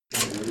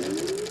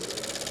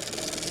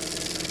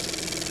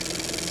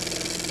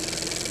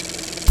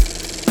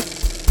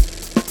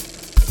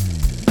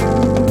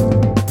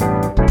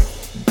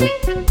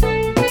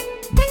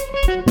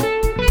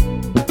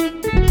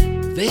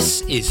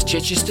is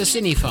Chichester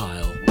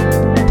Cinephile,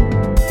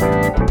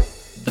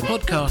 the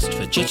podcast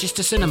for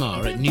Chichester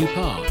Cinema at New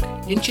Park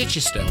in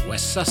Chichester,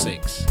 West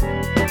Sussex.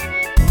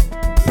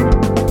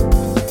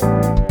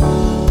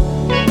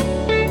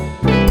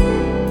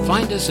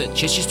 Find us at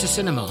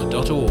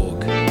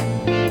chichestercinema.org.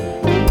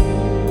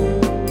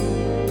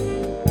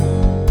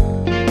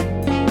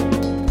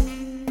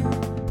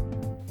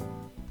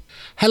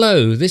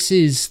 Hello, this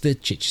is the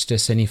Chichester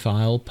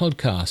Cinephile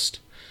podcast.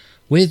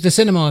 With the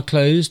cinema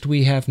closed,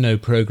 we have no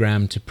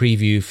programme to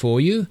preview for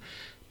you,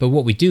 but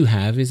what we do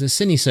have is a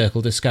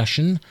CineCircle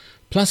discussion,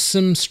 plus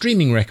some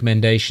streaming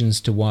recommendations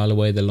to while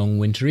away the long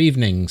winter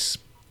evenings.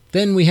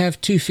 Then we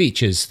have two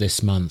features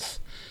this month.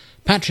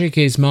 Patrick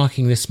is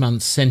marking this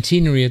month's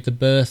centenary of the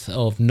birth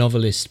of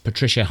novelist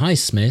Patricia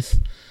Highsmith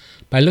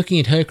by looking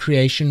at her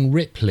creation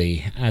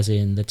Ripley, as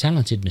in the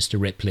talented Mr.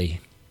 Ripley.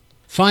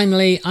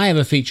 Finally, I have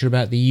a feature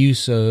about the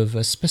use of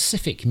a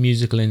specific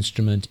musical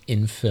instrument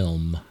in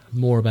film.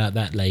 More about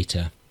that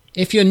later.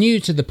 If you're new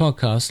to the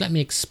podcast, let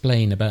me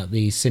explain about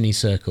the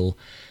CineCircle.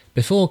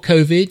 Before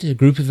COVID, a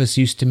group of us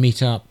used to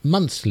meet up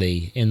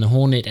monthly in the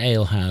Hornet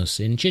Ale House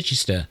in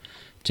Chichester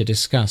to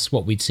discuss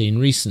what we'd seen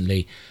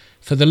recently.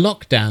 For the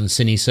lockdown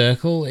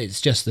CineCircle,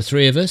 it's just the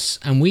three of us,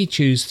 and we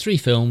choose 3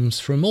 films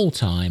from all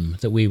time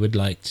that we would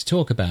like to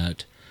talk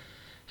about.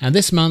 And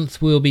this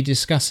month we'll be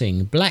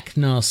discussing Black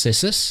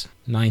Narcissus,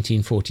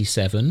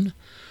 1947,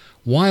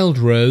 Wild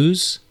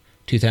Rose,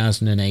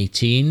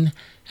 2018,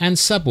 and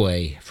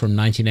Subway from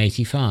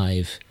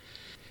 1985.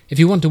 If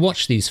you want to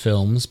watch these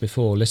films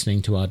before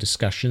listening to our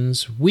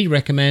discussions, we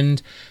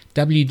recommend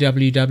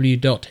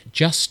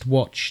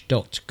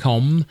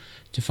www.justwatch.com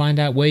to find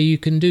out where you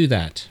can do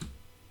that.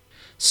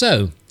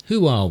 So,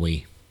 who are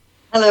we?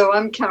 Hello,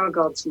 I'm Carol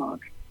Godsmark.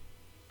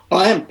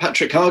 I am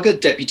Patrick Harger,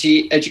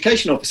 Deputy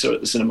Education Officer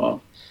at the cinema.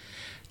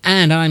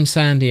 And I'm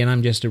Sandy, and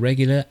I'm just a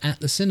regular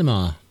at the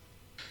cinema.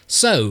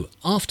 So,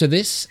 after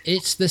this,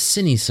 it's the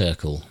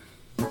CineCircle.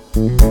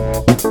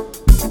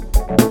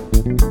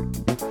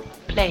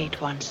 Play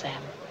it once,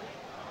 Sam.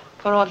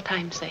 For all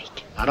time's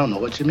sake. I don't know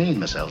what you mean,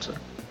 Miss Elsa.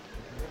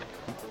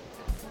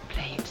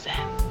 Play it,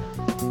 Sam.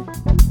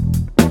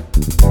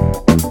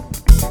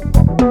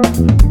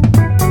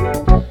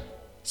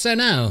 So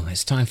now,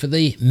 it's time for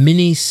the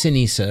mini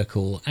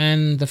CineCircle,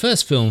 and the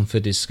first film for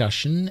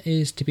discussion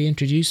is to be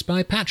introduced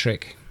by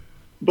Patrick.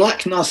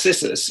 Black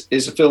Narcissus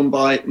is a film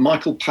by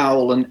Michael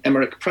Powell and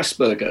Emmerich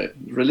Pressburger,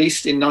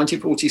 released in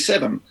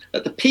 1947.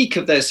 At the peak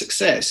of their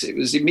success, it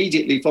was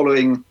immediately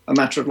following A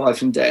Matter of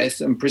Life and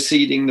Death and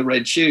preceding The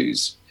Red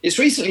Shoes. It's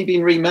recently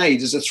been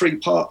remade as a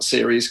 3-part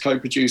series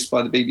co-produced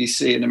by the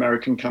BBC and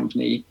American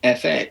company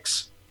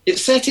FX.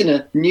 It's set in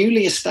a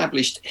newly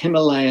established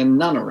Himalayan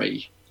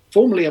nunnery,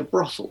 formerly a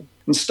brothel,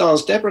 and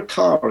stars Deborah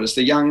Carr as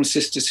the young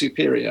Sister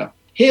Superior,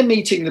 here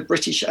meeting the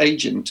British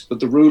agent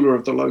of the ruler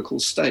of the local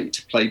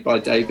state, played by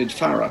David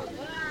Farrar.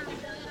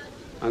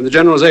 I'm the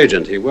General's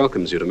agent. He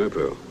welcomes you to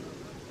Mopo.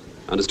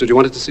 Understood you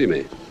wanted to see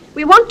me.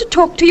 We want to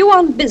talk to you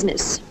on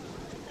business.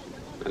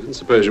 I didn't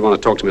suppose you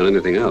want to talk to me on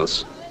anything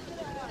else.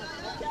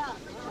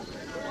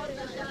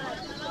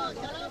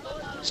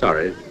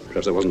 Sorry,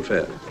 perhaps that wasn't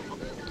fair.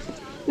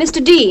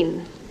 Mr.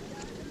 Dean,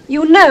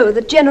 you know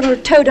that General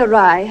Toda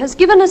Rai has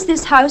given us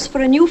this house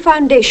for a new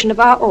foundation of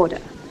our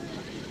order.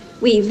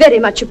 We very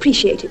much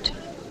appreciate it.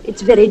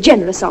 It's very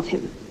generous of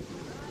him.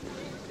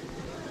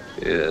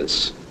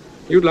 Yes.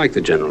 You'd like the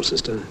General,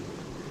 sister.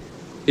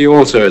 He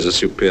also is a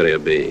superior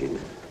being.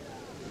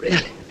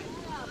 Really?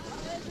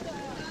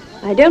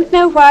 I don't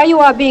know why you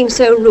are being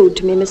so rude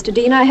to me, Mr.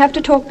 Dean. I have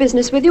to talk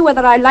business with you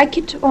whether I like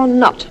it or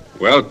not.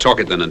 Well, talk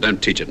it then and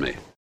don't teach it me.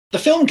 The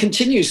film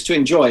continues to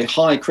enjoy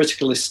high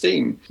critical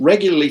esteem,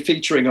 regularly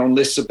featuring on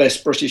lists of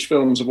best British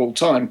films of all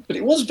time. But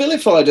it was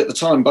vilified at the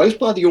time both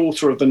by the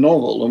author of the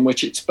novel on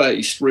which it's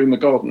based, Rue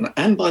McGodden,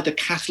 and by the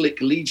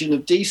Catholic Legion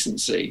of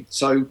Decency.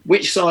 So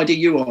which side are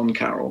you on,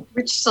 Carol?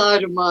 Which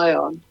side am I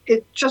on?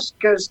 It just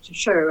goes to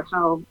show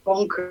how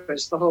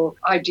bonkers the whole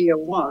idea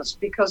was,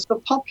 because the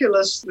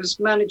populace was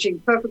managing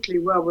perfectly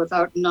well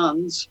without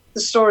nuns. The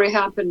story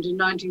happened in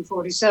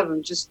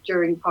 1947, just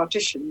during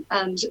partition,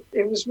 and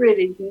it was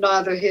really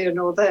neither here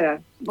nor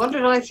there. What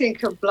did I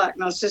think of Black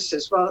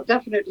Narcissus? Well,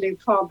 definitely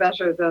far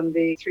better than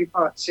the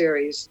 3-part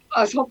series.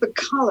 I thought the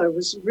colour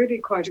was really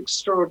quite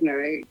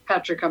extraordinary.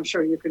 Patrick, I'm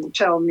sure you can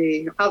tell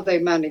me how they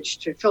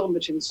managed to film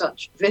it in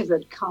such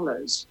vivid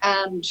colours.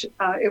 And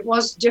it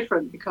was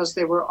different because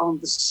they were on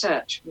the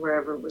set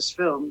wherever it was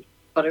filmed.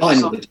 But it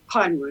was on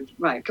Pinewood,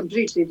 right,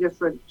 completely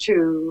different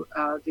to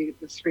the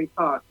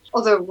 3-part.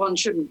 Although one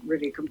shouldn't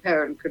really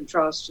compare and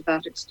contrast to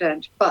that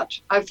extent. But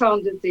I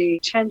found that the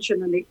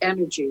tension and the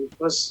energy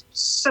was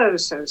so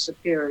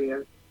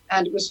superior.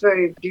 And it was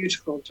very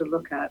beautiful to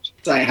look at.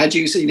 So, had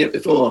you seen it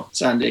before,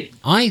 Sandy?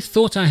 I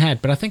thought I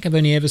had, but I think I've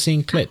only ever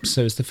seen clips,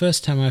 so it's the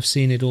first time I've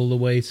seen it all the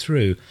way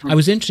through. I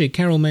was interested,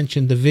 Carol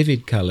mentioned the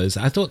vivid colours.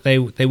 I thought they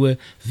were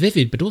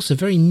vivid, but also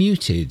very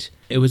muted.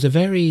 It was a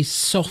very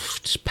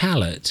soft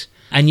palette.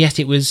 and yet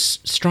it was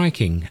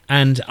striking.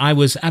 And I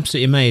was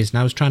absolutely amazed, and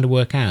I was trying to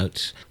work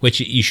out, which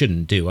you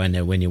shouldn't do, I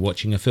know, when you're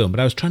watching a film, but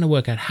I was trying to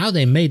work out how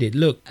they made it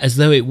look as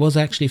though it was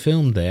actually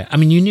filmed there. I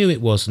mean, you knew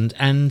it wasn't,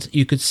 and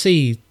you could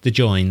see the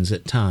joins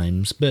at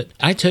times, but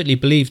I totally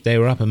believed they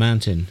were up a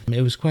mountain.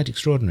 It was quite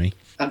extraordinary.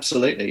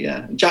 Absolutely,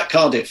 yeah. Jack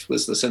Cardiff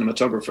was the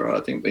cinematographer,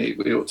 I think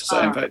we ought to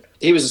say. In fact,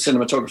 he was a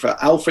cinematographer.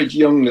 Alfred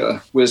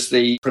Younger was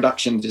the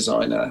production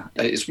designer.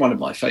 It's one of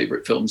my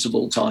favourite films of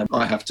all time,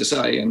 I have to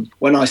say. And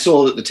when I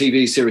saw that the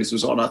TV series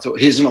was on, I thought,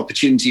 here's an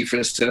opportunity for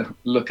us to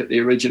look at the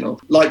original.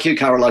 Like you,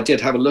 Carol, I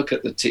did have a look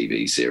at the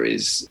TV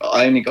series.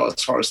 I only got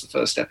as far as the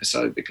first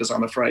episode because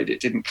I'm afraid it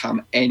didn't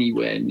come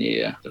anywhere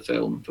near the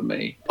film for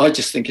me. I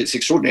just think it's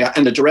extraordinary.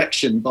 And the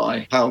direction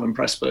by Powell and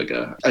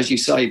Pressburger, as you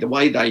say, the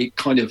way they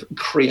kind of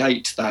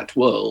create that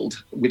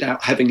world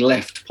without having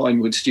left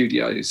Pinewood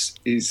Studios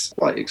is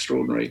quite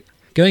extraordinary.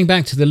 Going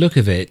back to the look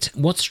of it,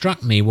 what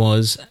struck me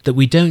was that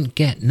we don't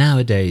get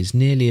nowadays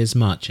nearly as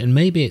much, and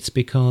maybe it's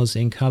because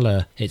in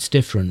colour it's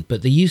different,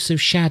 but the use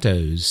of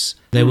shadows.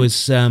 There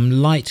was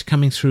light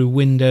coming through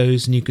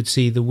windows, and you could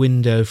see the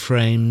window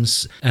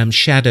frames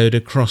shadowed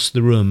across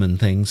the room and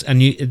things.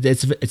 And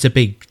it's a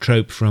big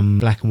trope from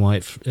black and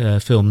white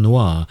film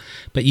noir,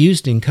 but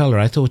used in colour,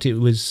 I thought it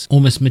was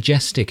almost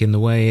majestic in the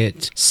way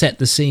it set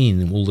the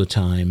scene all the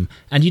time.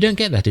 And you don't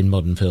get that in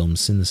modern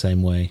films in the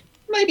same way.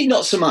 Maybe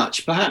not so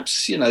much.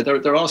 Perhaps,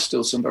 there are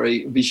still some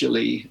very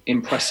visually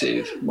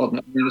impressive modern.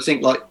 I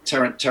think like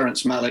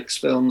Terrence Malick's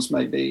films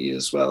maybe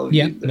as well.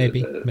 Yeah,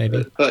 maybe.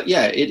 But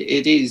yeah,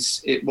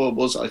 it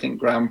was, I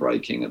think,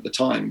 groundbreaking at the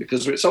time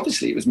because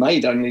it was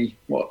made only,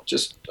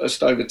 just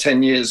over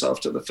 10 years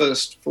after the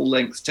first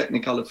full-length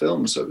Technicolor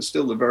film. So it was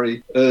still the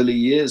very early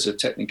years of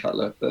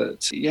Technicolor.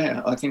 But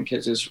yeah, I think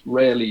it has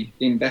rarely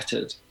been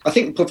bettered. I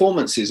think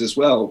performances as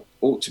well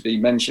ought to be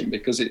mentioned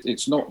because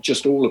it's not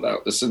just all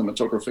about the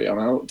cinematography. I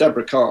mean,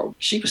 Deborah Carr,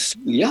 she was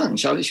young.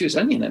 She was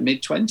only in her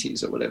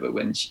mid-20s or whatever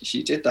when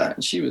she did that.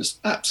 And she was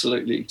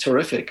absolutely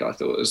terrific, I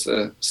thought, as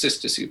the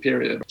Sister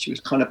Superior. She was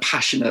kind of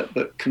passionate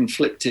but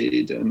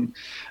conflicted. And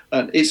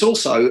it's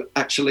also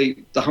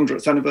actually the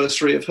 100th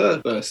anniversary of her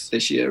birth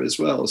this year as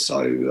well. So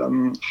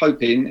I'm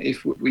hoping,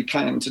 if we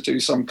can, to do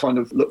some kind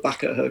of look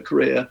back at her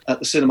career at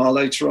the cinema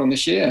later on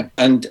this year.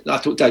 And I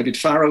thought David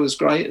Farrow was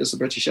great as the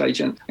British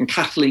agent, and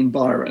Kathleen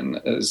Byron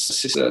as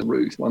Sister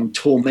Ruth, one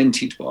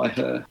tormented by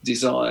her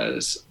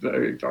desires.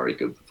 Very, very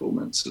good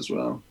performance as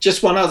well.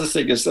 Just one other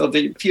thing is that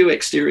the few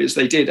exteriors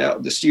they did out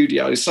of the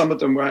studio, some of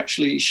them were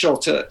actually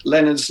shot at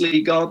Leonard's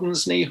Lee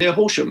Gardens near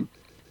Horsham.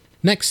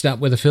 Next up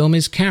with the film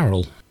is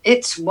Carol.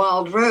 It's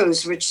Wild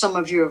Rose, which some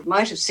of you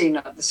might have seen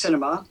at the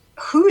cinema.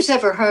 Who's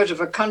ever heard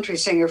of a country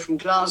singer from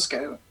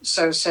Glasgow?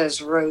 So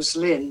says Rose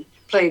Lynn,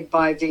 played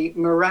by the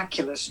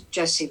miraculous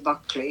Jessie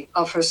Buckley,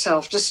 of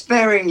herself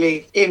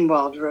despairingly in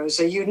Wild Rose,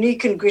 a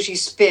unique and gritty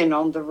spin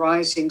on the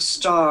rising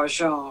star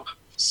genre.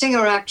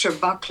 Singer-actor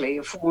Buckley,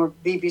 a former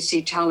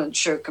BBC talent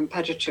show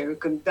competitor who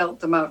can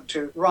belt them out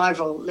to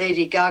rival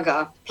Lady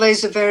Gaga,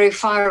 plays a very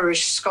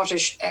firish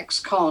Scottish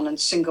ex-con and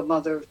single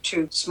mother of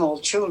 2 small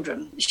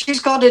children. She's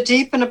got a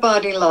deep and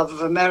abiding love of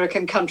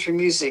American country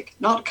music,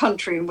 not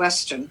country and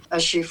western,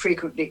 as she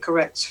frequently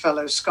corrects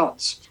fellow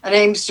Scots, and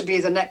aims to be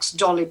the next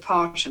Dolly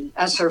Parton,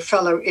 as her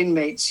fellow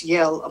inmates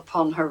yell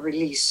upon her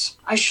release.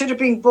 I should have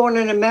been born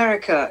in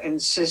America,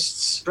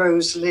 insists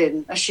Rose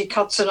Lynn, as she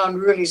cuts an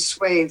unruly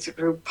swathe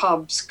through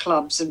pubs,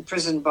 clubs and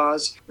prison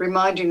bars,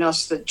 reminding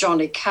us that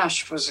Johnny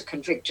Cash was a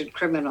convicted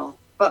criminal.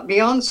 But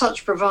beyond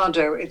such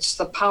bravado, it's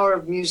the power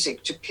of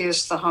music to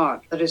pierce the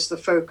heart that is the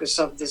focus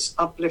of this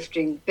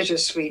uplifting,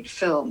 bittersweet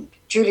film.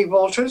 Julie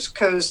Walters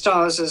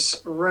co-stars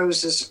as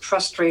Rose's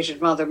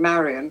frustrated mother,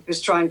 Marion,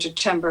 who's trying to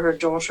temper her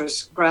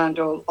daughter's grand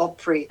ole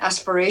Opry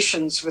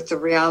aspirations with the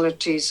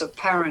realities of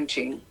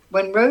parenting.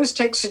 When Rose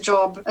takes a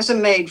job as a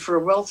maid for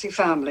a wealthy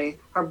family,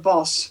 her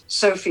boss,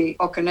 Sophie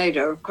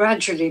Okonedo,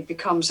 gradually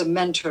becomes a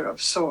mentor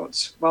of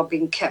sorts while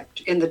being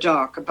kept in the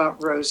dark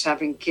about Rose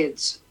having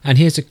kids. And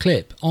here's a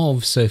clip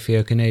of Sophie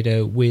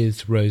Okonedo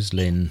with Rose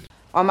Lynn.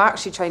 I'm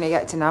actually trying to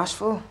get to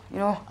Nashville,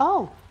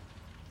 Oh.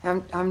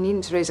 I'm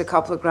needing to raise a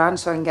couple of grand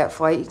so I can get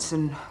flights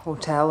and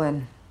hotel,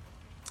 and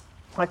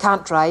I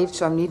can't drive,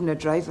 so I'm needing a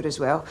driver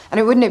as well. And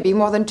it wouldn't be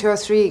more than 2 or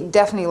 3,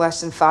 definitely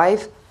less than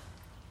 5.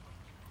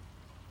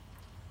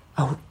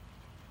 Oh,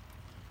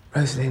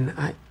 Rosalind,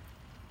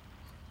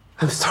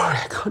 I'm sorry,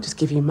 I can't just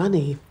give you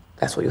money.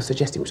 That's what you're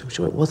suggesting, which I'm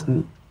sure it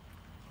wasn't.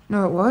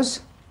 No, it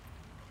was.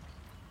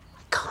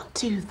 I can't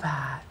do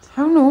that.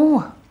 I don't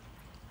know.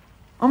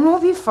 I'm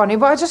not being funny,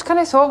 but I just kind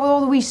of thought with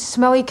all the wee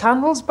smelly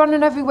candles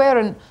burning everywhere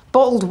and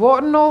bottled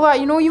water and all that,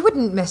 you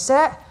wouldn't miss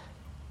it.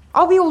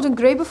 I'll be old and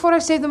grey before I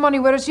save the money,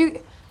 whereas you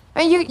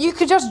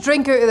could just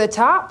drink out of the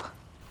tap.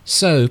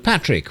 So,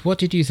 Patrick, what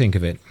did you think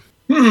of it?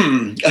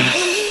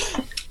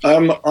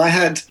 I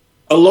had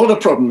a lot of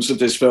problems with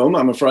this film,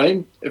 I'm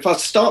afraid. If I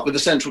start with the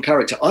central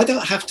character, I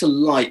don't have to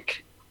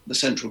like the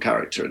central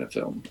character in a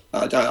film.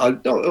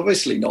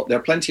 Obviously not. There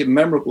are plenty of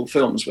memorable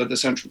films where the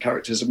central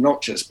character is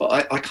obnoxious, but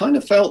I kind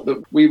of felt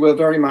that we were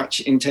very much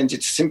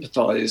intended to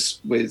sympathise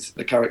with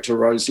the character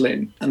Rose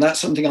Lynn, and that's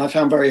something I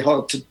found very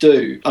hard to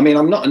do. I mean,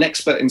 I'm not an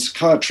expert in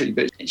psychiatry,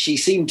 but she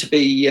seemed to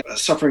be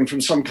suffering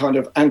from some kind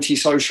of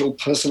antisocial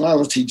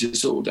personality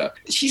disorder.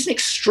 She's an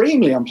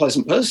extremely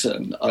unpleasant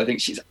person. I think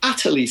she's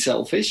utterly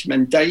selfish,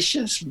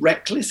 mendacious,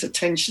 reckless,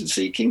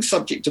 attention-seeking,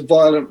 subject to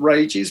violent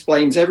rages,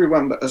 blames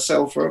everyone but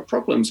herself for her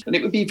problems. And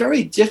it would be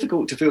very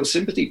difficult to feel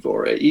sympathy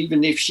for her,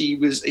 even if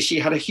she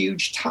had a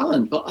huge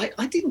talent. But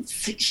I didn't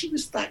think she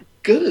was that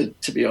good,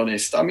 to be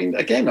honest. I mean,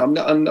 again, I'm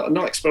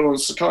not expert on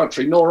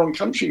psychiatry nor on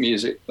country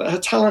music, but her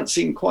talent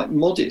seemed quite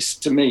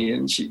modest to me,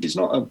 and she's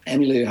not a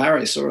Emmylou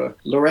Harris or a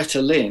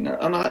Loretta Lynn.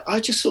 And I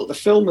just thought the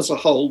film as a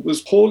whole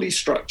was poorly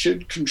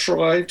structured,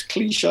 contrived,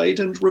 cliched,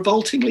 and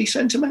revoltingly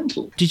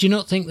sentimental. Did you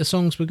not think the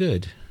songs were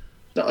good?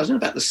 I don't know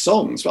about the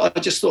songs, but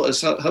I just thought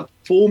as her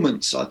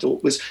performance, I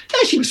thought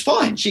she was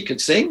fine. She could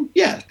sing.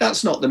 Yeah,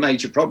 that's not the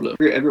major problem.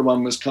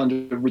 Everyone was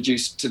kind of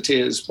reduced to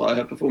tears by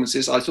her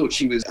performances. I thought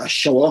she was a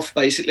show-off,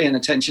 basically, an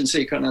attention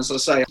seeker. And as I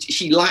say,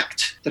 she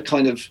lacked the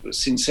kind of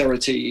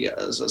sincerity,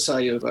 as I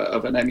say, of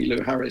an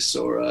Emmylou Harris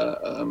or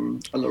a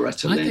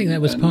Loretta Lynn. I think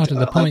that was part of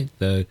the point,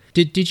 though.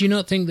 Did you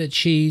not think that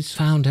she's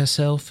found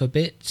herself a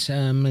bit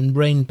and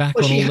reined back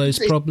on all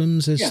those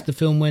problems as the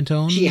film went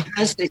on? She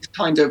has this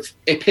kind of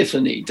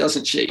epiphany,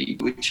 doesn't she,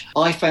 which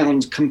I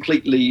found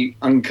completely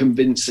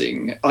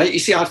unconvincing. I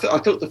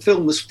thought the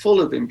film was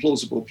full of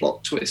implausible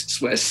plot twists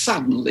where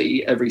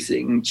suddenly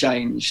everything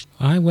changed.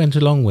 I went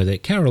along with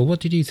it. Carol,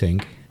 what did you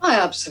think? I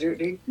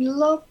absolutely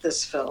loved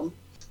this film.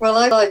 Well,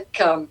 I like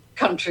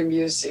country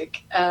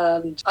music,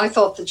 and I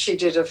thought that she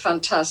did a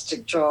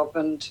fantastic job.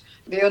 And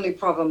the only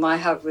problem I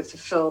have with the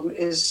film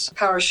is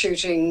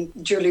parachuting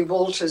Julie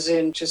Walters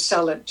in to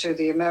sell it to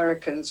the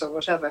Americans or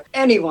whatever.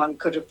 Anyone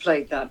could have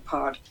played that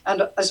part.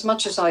 And as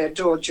much as I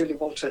adore Julie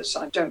Walters,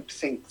 I don't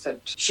think that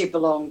she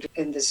belonged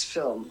in this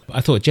film. I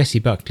thought Jessie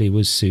Buckley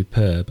was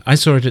superb. I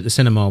saw it at the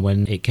cinema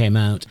when it came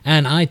out,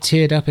 and I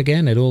teared up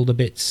again at all the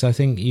bits I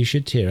think you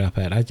should tear up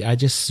at. I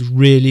just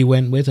really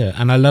went with her,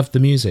 and I loved the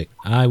music.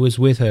 I was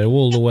with her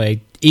all the way.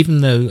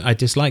 Even though I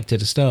disliked her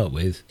to start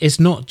with, it's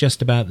not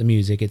just about the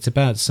music, it's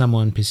about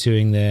someone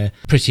pursuing their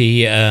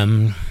pretty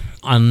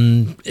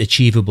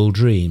unachievable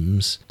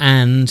dreams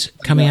and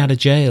coming out of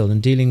jail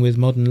and dealing with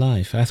modern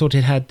life. I thought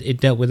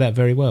it dealt with that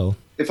very well.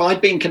 If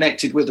I'd been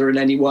connected with her in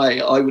any way,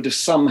 I would have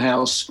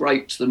somehow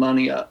scraped the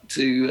money up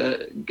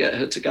to get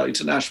her to go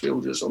to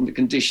Nashville, just on the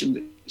condition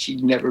that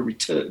she'd never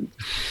return.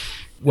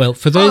 Well,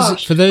 for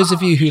those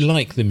of you who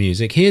like the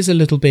music, here's a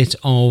little bit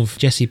of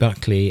Jessie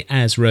Buckley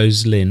as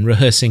Rose Lynn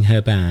rehearsing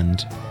her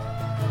band.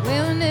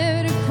 Well,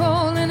 never to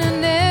crawl and I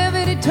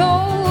never to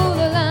toe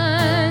the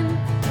line.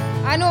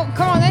 I know,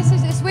 come on,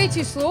 it's way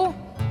too slow.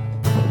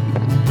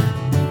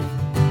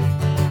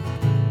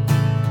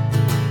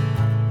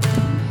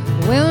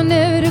 Well,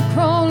 never to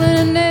crawl and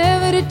I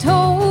never to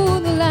toe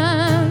the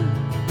line.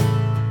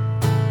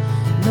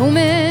 No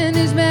man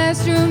is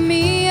master of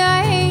me,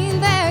 I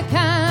ain't that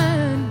kind.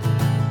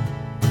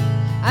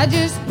 I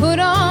just put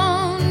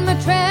on my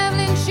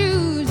traveling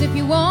shoes. If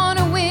you want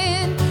to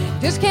win,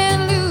 just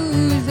can't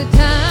lose the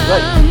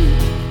time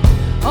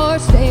or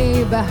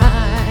stay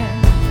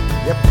behind.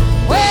 Yep.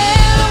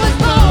 Well, I was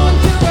born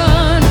to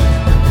run.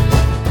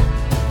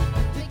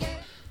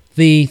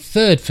 The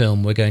third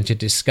film we're going to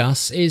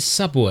discuss is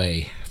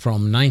Subway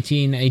from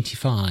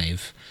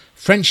 1985.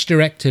 French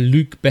director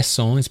Luc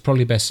Besson is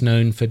probably best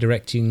known for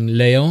directing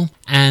Léon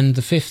and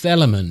The Fifth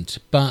Element,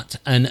 but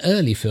an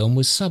early film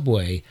was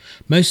Subway,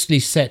 mostly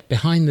set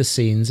behind the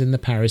scenes in the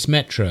Paris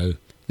metro.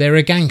 There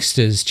are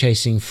gangsters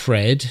chasing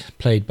Fred,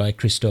 played by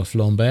Christophe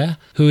Lambert,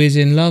 who is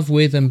in love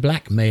with and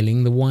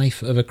blackmailing the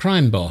wife of a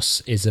crime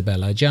boss,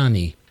 Isabelle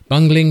Adjani.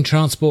 Bungling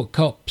transport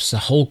cops, a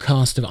whole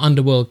cast of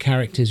underworld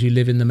characters who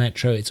live in the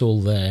metro, it's all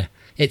there.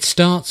 It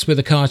starts with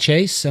a car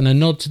chase and a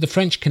nod to the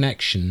French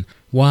Connection,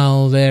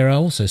 while there are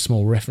also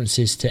small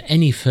references to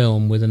any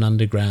film with an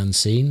underground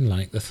scene,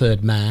 like The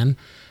Third Man,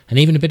 and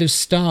even a bit of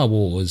Star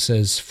Wars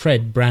as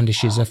Fred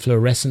brandishes a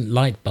fluorescent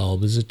light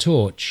bulb as a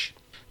torch.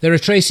 There are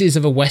traces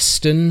of a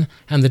western,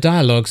 and the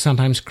dialogue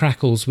sometimes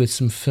crackles with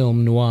some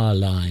film noir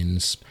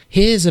lines.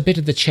 Here's a bit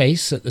of the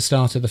chase at the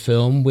start of the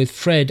film, with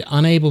Fred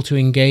unable to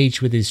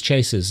engage with his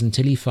chasers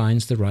until he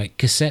finds the right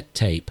cassette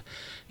tape,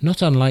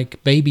 not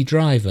unlike Baby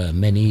Driver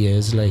many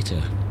years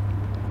later.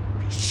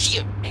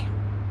 Shoot me.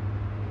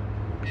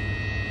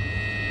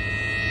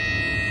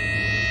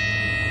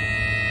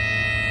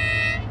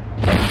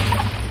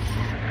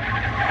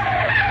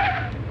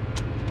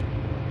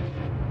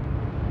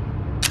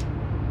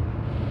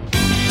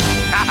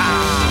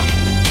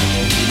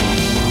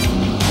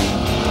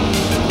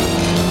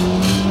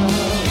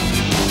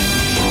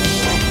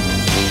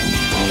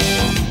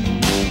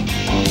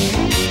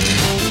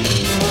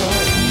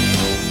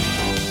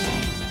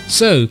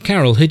 So,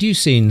 Carol, had you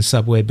seen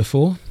Subway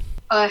before?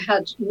 I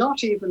had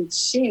not even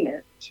seen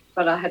it,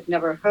 but I had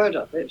never heard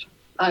of it.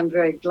 I'm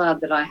very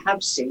glad that I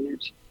have seen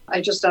it.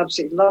 I just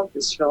absolutely love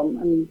this film.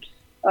 And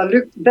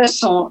Luc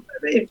Besson,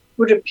 it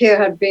would appear,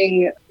 had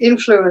been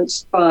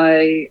influenced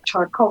by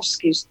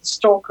Tarkovsky's The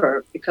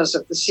Stalker because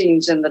of the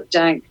scenes in the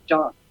dank,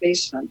 dark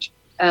basement.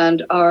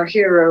 And our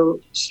hero,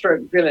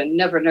 stroke villain,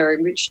 never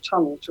knowing which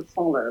tunnel to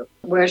follow,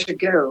 where to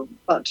go,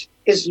 but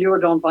is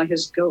lured on by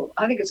his goal.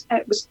 I think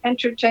it was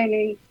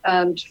entertaining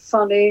and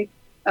funny.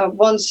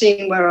 One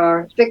scene where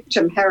our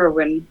victim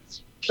heroine,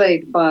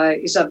 played by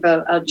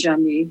Isabelle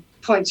Adjani,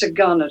 points a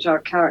gun at our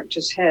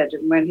character's head,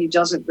 and when he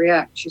doesn't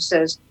react, she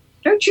says,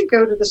 "Don't you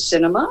go to the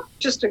cinema?"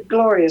 Just a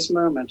glorious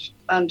moment.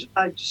 And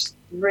I just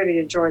really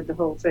enjoyed the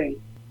whole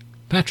thing.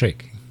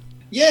 Patrick?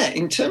 Yeah,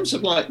 in terms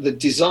of like the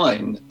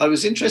design, I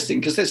was interested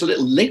because there's a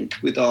little link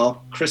with our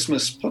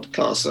Christmas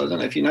podcast. So I don't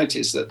know if you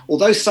noticed that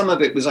although some of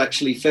it was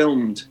actually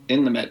filmed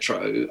in the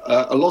Metro,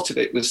 a lot of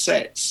it was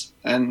sets.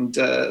 And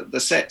the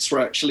sets were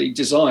actually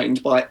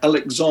designed by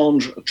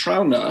Alexandre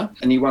Trauner,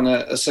 and he won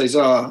a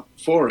César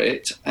for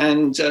it.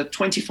 And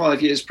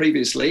 25 years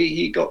previously,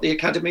 he got the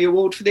Academy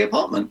Award for The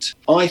Apartment.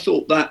 I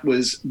thought that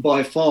was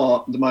by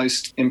far the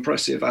most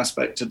impressive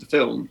aspect of the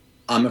film.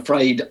 I'm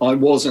afraid I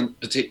wasn't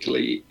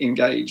particularly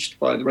engaged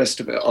by the rest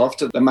of it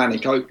after the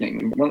manic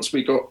opening. Once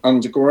we got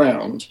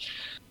underground,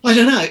 I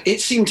don't know,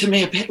 it seemed to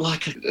me a bit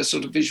like a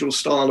sort of visual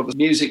style of a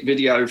music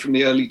video from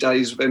the early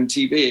days of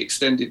MTV,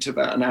 extended to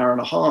about an hour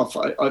and a half.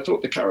 I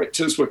thought the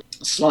characters were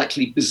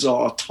slightly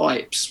bizarre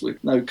types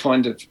with no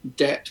kind of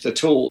depth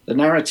at all. The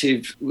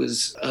narrative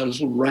was a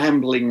little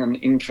rambling and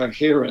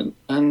incoherent.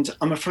 And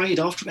I'm afraid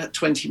after about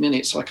 20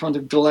 minutes, I kind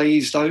of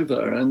glazed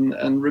over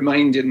and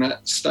remained in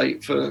that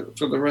state for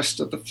the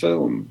rest of the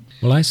film.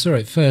 Well, I saw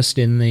it first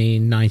in the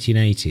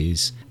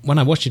 1980s. When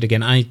I watched it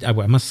again, I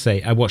must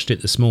say, I watched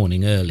it this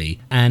morning early,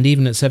 and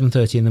even at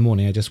 7:30 in the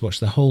morning, I just watched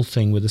the whole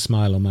thing with a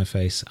smile on my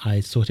face.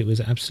 I thought it was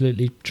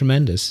absolutely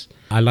tremendous.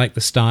 I like the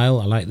style,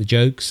 I like the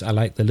jokes, I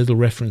like the little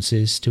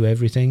references to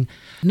everything.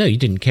 No, you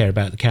didn't care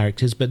about the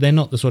characters, but they're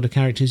not the sort of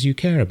characters you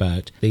care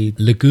about. The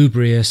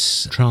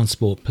lugubrious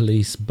transport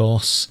police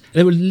boss.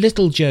 There were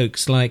little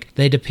jokes like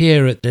they'd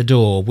appear at the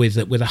door with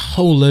a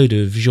whole load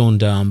of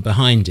gendarmes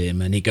behind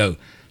him, and he'd go,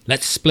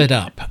 "Let's split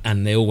up,"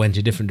 and they all went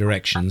in different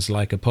directions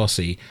like a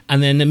posse.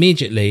 And then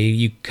immediately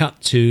you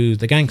cut to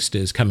the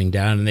gangsters coming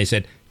down and they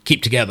said,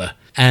 "Keep together."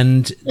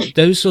 And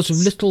those sorts of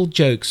little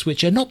jokes,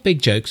 which are not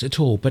big jokes at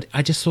all, but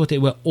I just thought they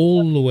were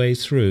all the way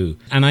through.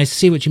 And I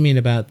see what you mean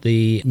about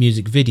the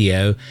music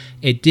video.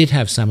 It did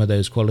have some of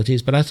those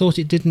qualities, but I thought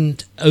it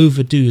didn't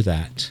overdo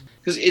that.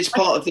 Because it's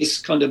part of this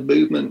kind of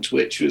movement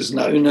which was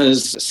known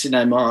as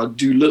cinéma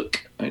du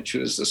look, which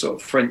was the sort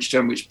of French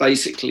term, which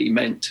basically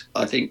meant,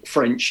 I think,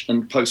 French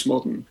and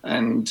postmodern.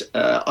 And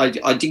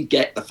I did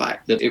get the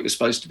fact that it was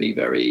supposed to be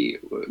very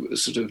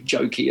sort of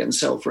jokey and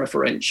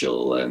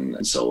self-referential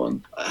and so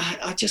on.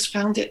 I just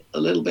found it a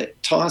little bit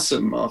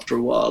tiresome after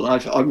a while.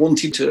 I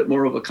wanted to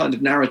more of a kind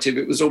of narrative.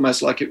 It was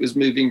almost like it was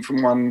moving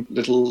from one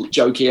little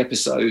jokey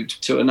episode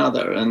to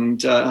another.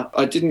 And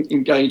I didn't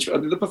engage.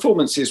 The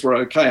performances were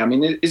okay. I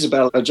mean,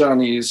 Isabelle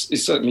Adjani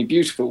is certainly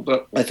beautiful,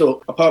 but I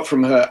thought apart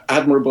from her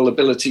admirable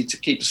ability to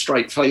keep a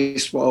straight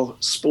face while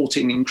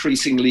sporting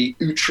increasingly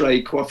outre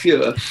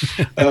coiffure,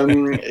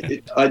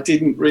 I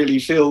didn't really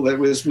feel there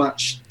was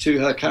much to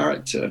her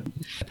character.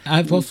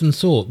 I've often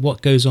thought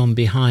what goes on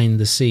behind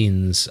the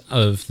scenes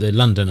of the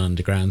London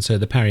Underground, so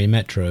the Paris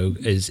Metro,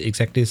 is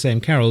exactly the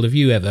same. Carol, have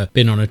you ever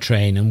been on a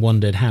train and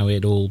wondered how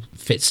it all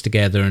fits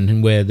together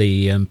and where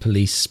the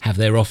police have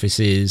their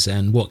offices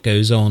and what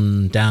goes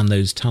on down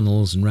those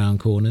tunnels and round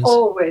corners?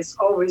 Always.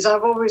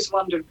 I've always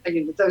wondered,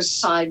 those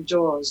side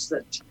doors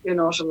that you're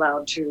not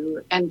allowed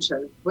to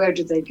enter, where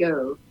do they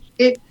go?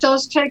 It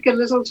does take a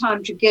little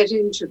time to get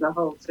into the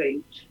whole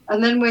thing.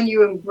 And then when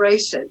you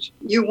embrace it,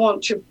 you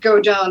want to go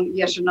down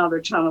yet another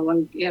tunnel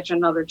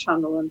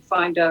and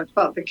find out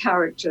about the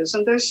characters.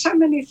 And there's so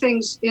many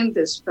things in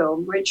this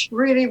film which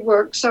really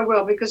work so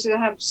well because they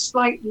have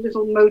slight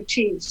little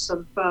motifs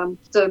of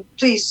the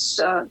police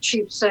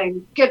chief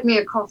saying, "Get me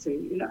a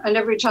coffee," and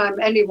every time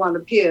anyone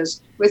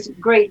appears with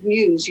great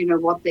news,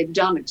 what they've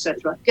done,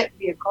 etc., "Get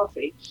me a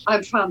coffee."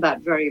 I've found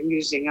that very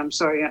amusing. I'm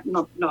sorry,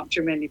 not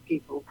too many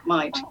people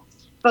might.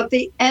 But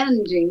the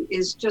ending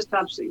is just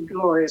absolutely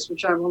glorious,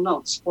 which I will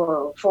not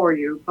spoil for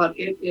you, but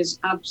it is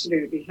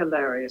absolutely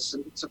hilarious.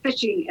 And it's a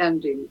fitting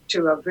ending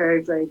to a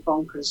very, very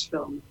bonkers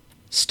film.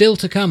 Still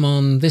to come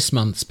on this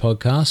month's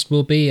podcast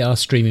will be our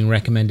streaming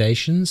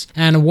recommendations,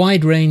 and a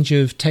wide range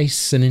of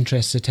tastes and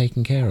interests are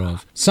taken care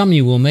of. Some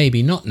you will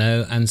maybe not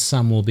know, and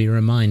some will be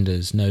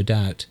reminders, no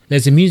doubt.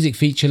 There's a music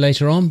feature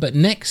later on, but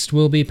next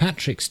will be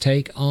Patrick's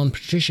take on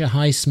Patricia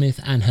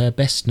Highsmith and her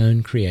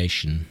best-known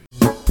creation.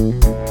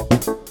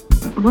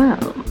 Well,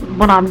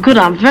 when I'm good,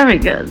 I'm very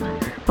good.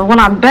 But when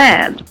I'm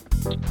bad,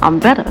 I'm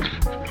better.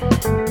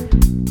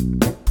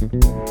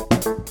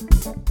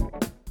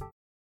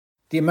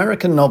 The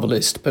American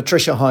novelist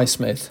Patricia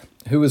Highsmith,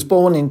 who was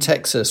born in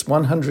Texas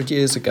 100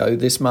 years ago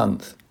this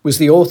month, was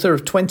the author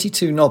of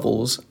 22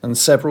 novels and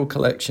several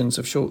collections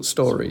of short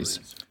stories.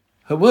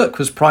 Her work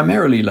was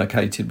primarily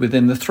located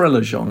within the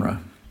thriller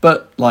genre,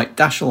 But, like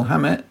Dashiell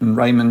Hammett and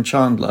Raymond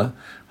Chandler,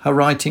 her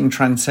writing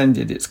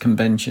transcended its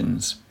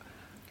conventions.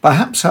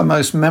 Perhaps her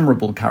most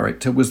memorable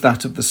character was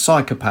that of the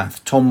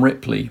psychopath Tom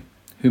Ripley,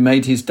 who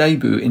made his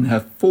debut in her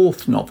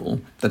fourth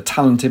novel, The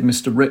Talented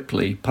Mr.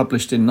 Ripley,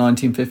 published in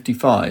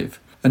 1955,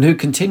 and who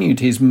continued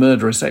his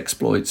murderous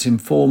exploits in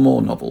 4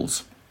 more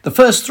novels. The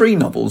first 3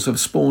 novels have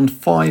spawned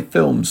 5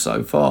 films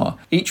so far,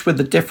 each with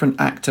a different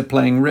actor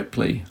playing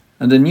Ripley,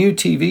 and a new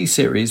TV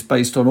series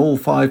based on all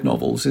 5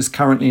 novels is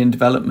currently in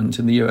development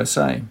in the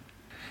USA.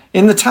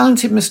 In The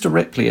Talented Mr.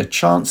 Ripley, a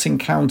chance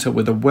encounter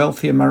with a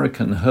wealthy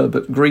American,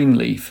 Herbert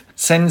Greenleaf,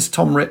 sends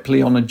Tom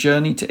Ripley on a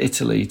journey to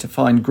Italy to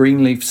find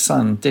Greenleaf's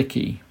son,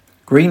 Dickie.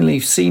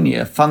 Greenleaf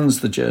Sr.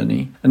 funds the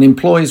journey and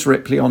employs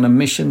Ripley on a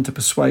mission to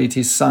persuade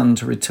his son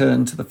to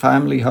return to the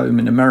family home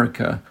in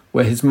America,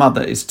 where his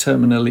mother is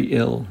terminally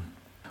ill.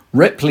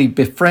 Ripley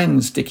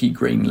befriends Dickie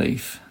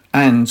Greenleaf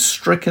and,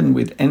 stricken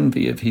with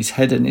envy of his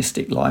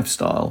hedonistic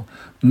lifestyle,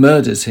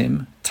 murders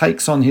him,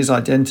 takes on his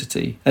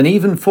identity, and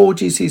even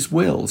forges his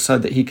will so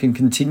that he can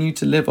continue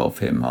to live off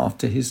him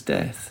after his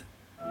death.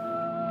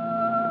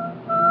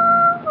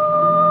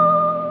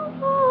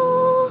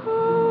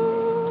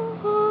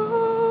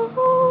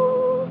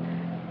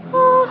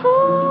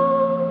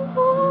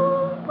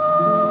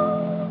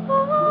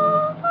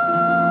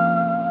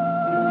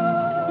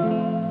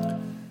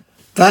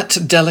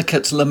 That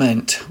delicate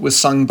lament was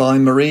sung by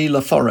Marie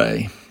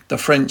Laforêt, the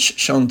French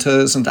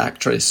chanteuse and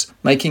actress,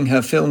 making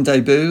her film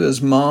debut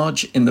as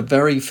Marge in the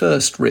very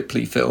first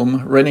Ripley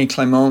film, René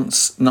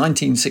Clément's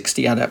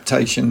 1960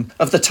 adaptation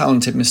of The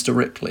Talented Mr.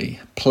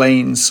 Ripley,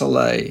 Plain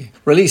Soleil,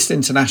 released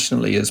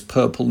internationally as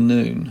Purple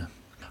Noon.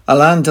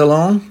 Alain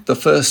Delon, the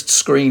first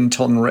screen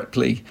Tom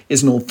Ripley,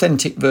 is an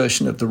authentic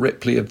version of the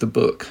Ripley of the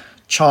book,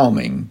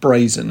 charming,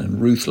 brazen and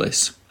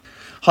ruthless.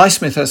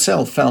 Highsmith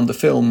herself found the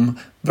film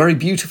very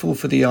beautiful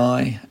for the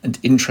eye and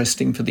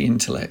interesting for the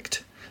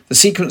intellect. The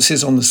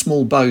sequences on the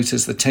small boat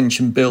as the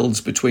tension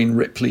builds between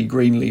Ripley,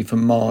 Greenleaf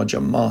and Marge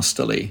are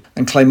masterly,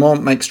 and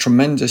Clément makes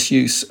tremendous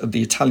use of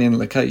the Italian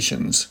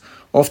locations,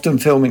 often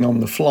filming on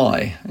the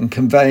fly and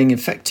conveying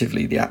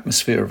effectively the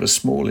atmosphere of a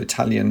small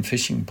Italian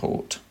fishing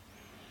port.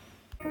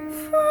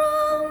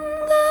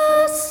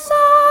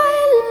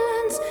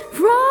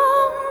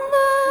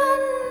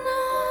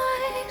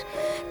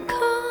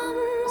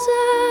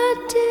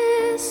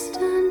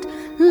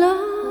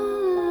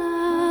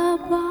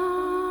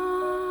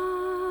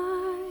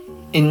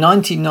 In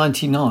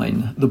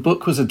 1999, the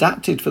book was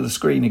adapted for the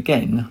screen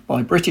again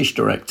by British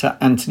director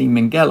Anthony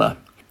Minghella,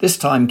 this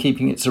time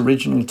keeping its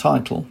original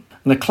title,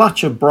 and a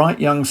clutch of bright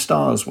young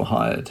stars were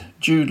hired: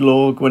 Jude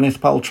Law, Gwyneth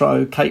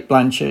Paltrow, Cate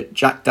Blanchett,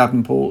 Jack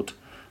Davenport,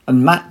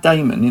 and Matt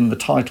Damon in the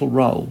title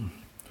role.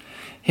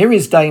 Here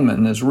is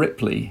Damon as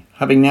Ripley,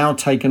 having now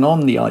taken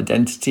on the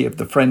identity of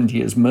the friend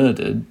he has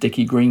murdered,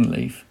 Dickie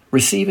Greenleaf,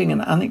 receiving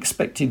an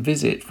unexpected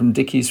visit from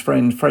Dickie's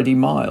friend Freddie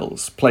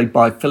Miles, played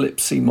by Philip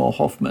Seymour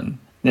Hoffman,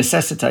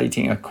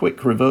 necessitating a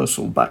quick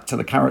reversal back to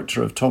the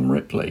character of Tom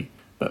Ripley,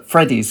 but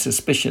Freddie's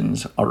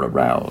suspicions are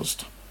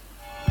aroused.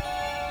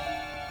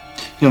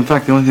 You know, in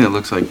fact, the only thing that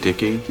looks like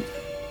Dickie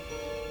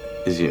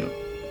is you.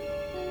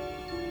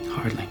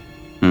 Hardly.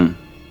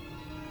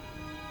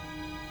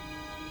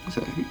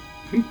 So, have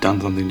you done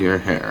something to your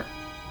hair?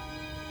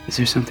 Is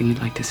there something you'd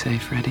like to say,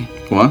 Freddie?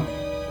 What?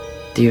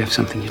 Do you have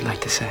something you'd like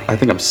to say? I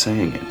think I'm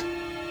saying it.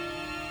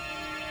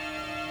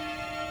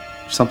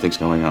 Something's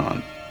going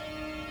on.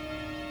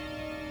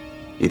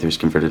 Either he's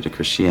converted to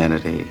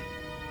Christianity,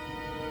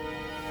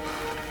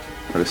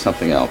 or to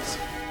something else.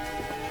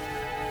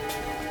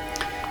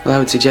 Well, I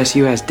would suggest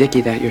you ask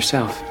Dickie that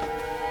yourself.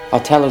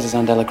 Othello's is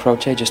on Della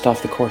Croce, just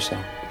off the Corso.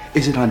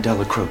 Is it on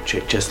Della Croce,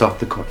 just off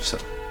the Corso?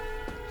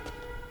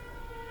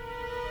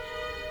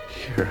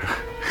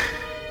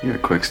 You're a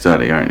quick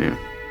study, aren't you?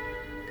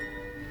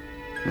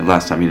 The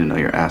last time you didn't know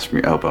your ass from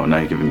your elbow, now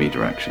you're giving me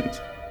directions.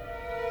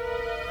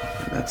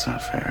 Oh, that's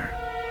not fair.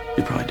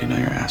 You probably do know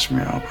your ass from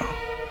your elbow.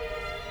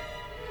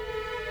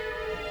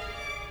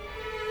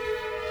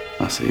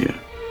 I'll see you.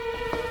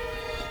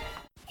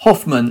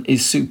 Hoffman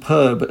is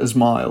superb as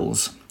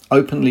Miles,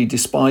 openly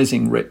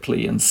despising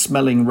Ripley and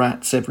smelling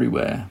rats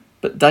everywhere,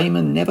 but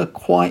Damon never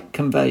quite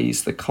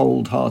conveys the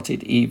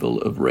cold-hearted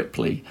evil of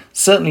Ripley,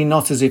 certainly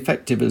not as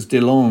effective as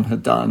Delon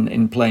had done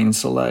in Plain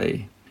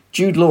Soleil.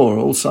 Jude Law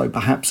also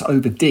perhaps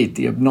overdid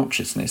the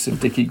obnoxiousness of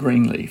Dickie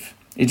Greenleaf.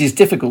 It is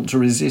difficult to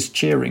resist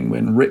cheering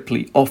when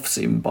Ripley offs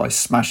him by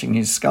smashing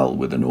his skull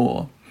with an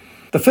oar.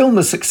 The film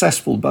was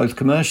successful both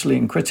commercially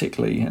and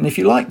critically, and if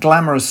you like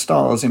glamorous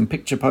stars in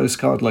picture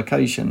postcard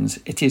locations,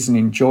 it is an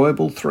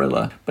enjoyable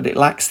thriller, but it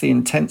lacks the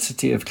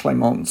intensity of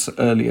Clément's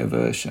earlier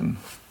version.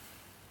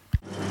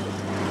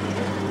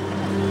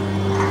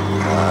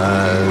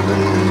 I've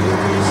been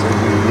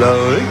some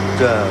lonely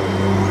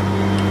time.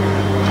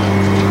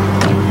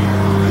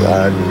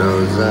 God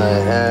knows I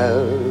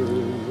have.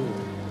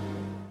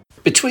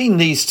 Between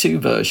these two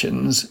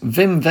versions,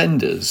 Wim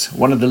Wenders,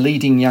 one of the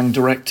leading young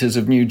directors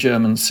of New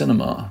German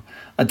cinema,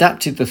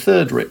 adapted the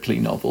third Ripley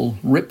novel,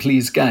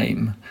 Ripley's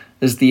Game,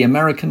 as The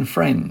American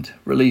Friend,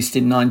 released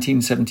in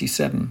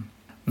 1977.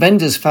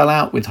 Wenders fell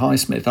out with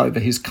Highsmith over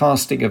his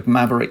casting of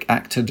maverick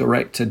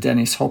actor-director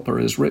Dennis Hopper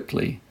as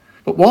Ripley.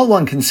 But while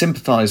one can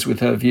sympathise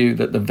with her view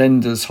that the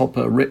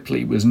Wenders-Hopper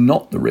Ripley was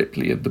not the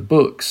Ripley of the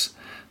books,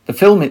 the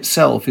film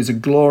itself is a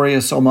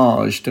glorious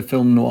homage to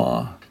film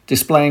noir,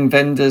 displaying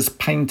Wenders'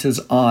 painter's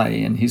eye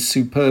in his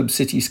superb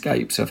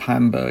cityscapes of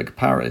Hamburg,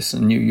 Paris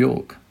and New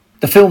York.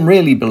 The film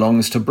really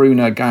belongs to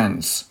Bruno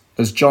Ganz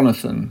as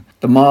Jonathan,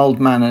 the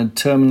mild-mannered,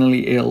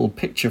 terminally ill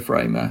picture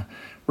framer,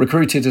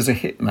 recruited as a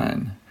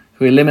hitman,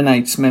 who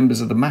eliminates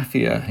members of the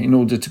mafia in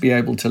order to be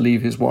able to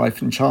leave his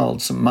wife and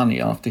child some money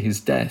after his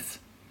death.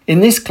 In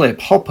this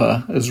clip,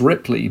 Hopper, as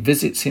Ripley,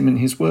 visits him in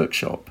his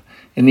workshop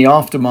in the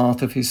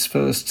aftermath of his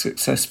first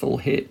successful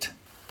hit.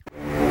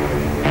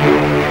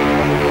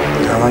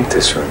 I like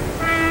this room.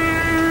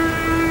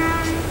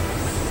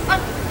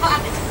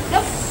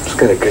 It's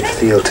got a good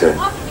feel to it.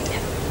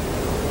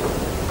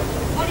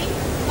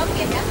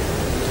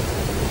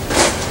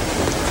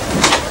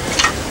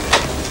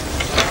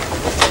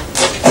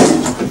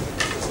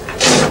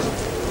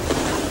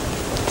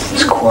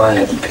 It's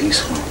quiet and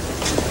peaceful.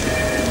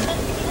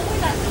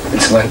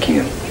 It's like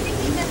you.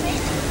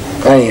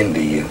 I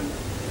envy you.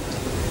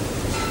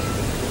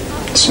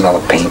 The smell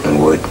of paint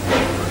and wood.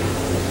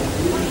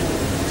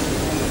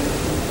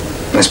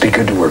 Must be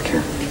good to work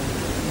here.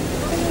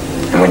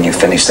 And when you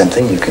finish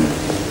something, you can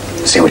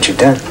see what you've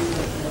done.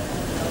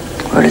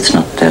 Well, it's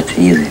not that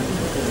easy.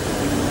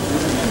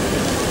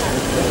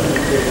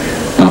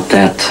 Not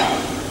that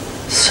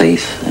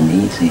safe and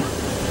easy.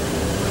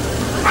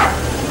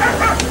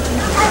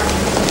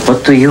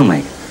 What do you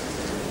make?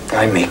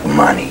 I make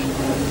money.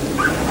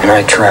 And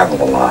I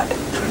travel a lot.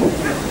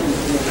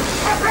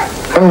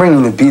 I'm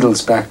bringing the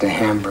Beatles back to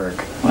Hamburg.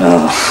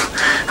 Well,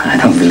 I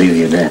don't believe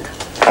you that.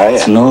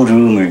 It's an old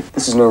rumor.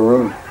 This is no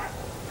rumor.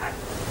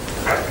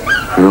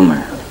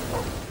 Rumor.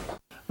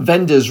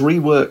 Wenders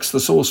reworks the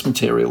source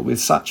material with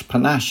such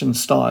panache and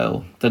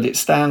style that it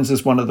stands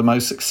as one of the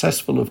most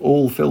successful of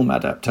all film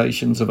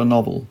adaptations of a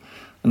novel,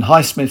 and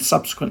Highsmith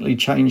subsequently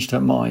changed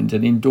her mind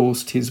and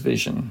endorsed his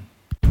vision.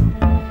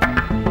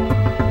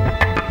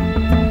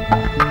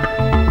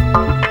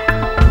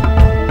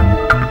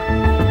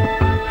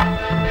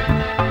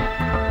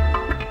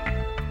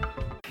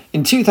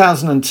 In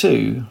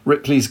 2002,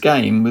 Ripley's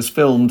Game was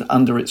filmed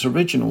under its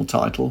original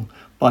title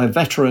by a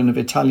veteran of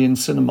Italian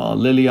cinema,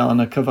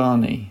 Liliana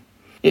Cavani.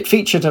 It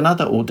featured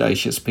another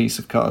audacious piece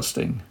of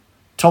casting.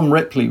 Tom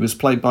Ripley was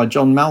played by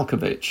John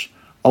Malkovich,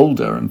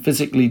 older and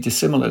physically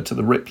dissimilar to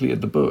the Ripley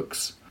of the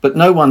books. But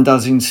no one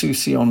does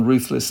insouciant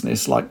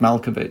ruthlessness like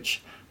Malkovich,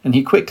 and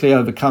he quickly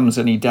overcomes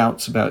any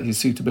doubts about his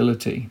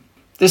suitability.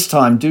 This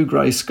time,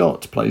 Dougray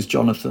Scott plays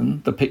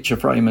Jonathan, the picture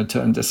framer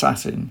turned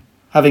assassin.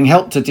 Having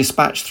helped to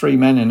dispatch 3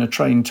 men in a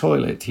train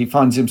toilet, he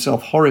finds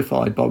himself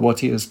horrified by what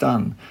he has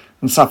done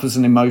and suffers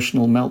an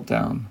emotional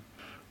meltdown.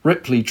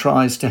 Ripley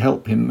tries to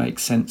help him make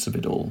sense of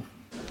it all.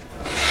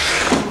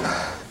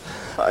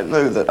 I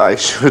know that I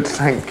should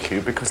thank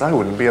you because I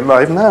wouldn't be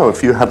alive now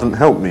if you hadn't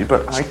helped me,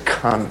 but I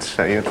can't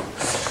say it.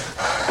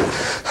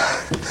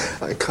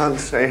 I can't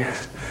say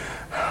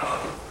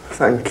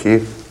thank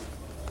you.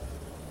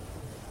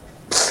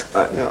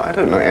 I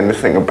don't know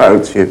anything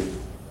about you.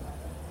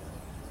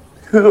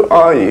 Who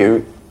are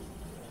you?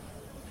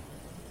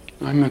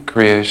 I'm a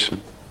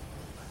creation.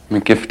 I'm a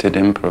gifted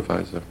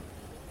improviser.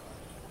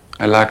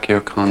 I lack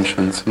your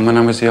conscience, and when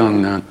I was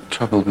young, that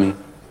troubled me.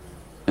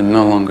 It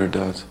no longer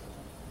does.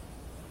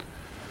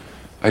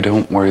 I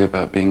don't worry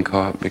about being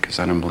caught because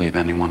I don't believe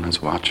anyone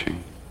is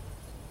watching.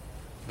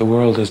 The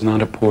world is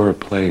not a poorer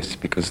place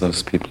because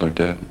those people are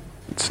dead.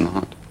 It's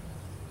not.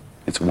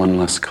 It's one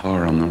less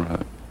car on the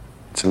road.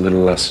 It's a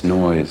little less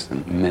noise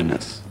and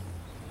menace.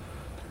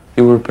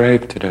 You were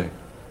brave today.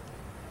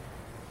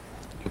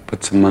 You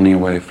put some money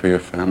away for your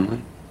family.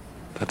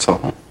 That's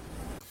all.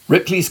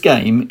 Ripley's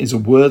Game is a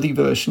worthy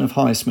version of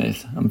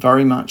Highsmith and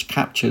very much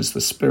captures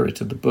the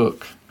spirit of the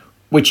book,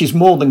 which is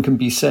more than can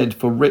be said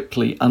for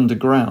Ripley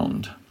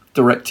Underground,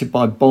 directed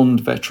by Bond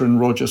veteran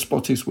Roger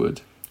Spottiswoode,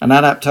 an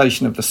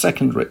adaptation of the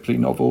second Ripley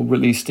novel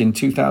released in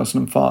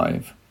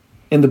 2005.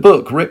 In the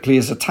book, Ripley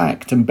is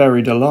attacked and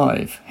buried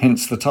alive,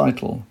 hence the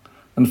title,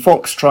 and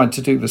Fox tried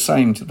to do the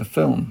same to the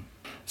film.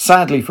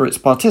 Sadly for its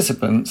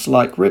participants,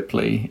 like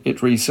Ripley, it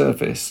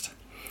resurfaced.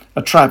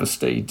 A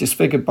travesty,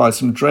 disfigured by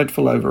some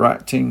dreadful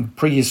overacting,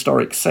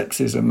 prehistoric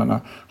sexism and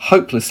a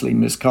hopelessly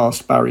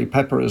miscast Barry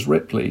Pepper as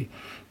Ripley,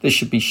 this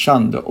should be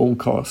shunned at all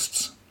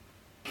costs.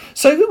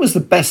 So who was the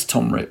best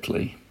Tom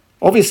Ripley?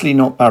 Obviously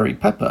not Barry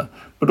Pepper,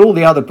 but all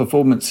the other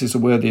performances are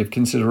worthy of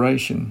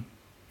consideration.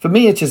 For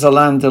me it is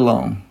Alain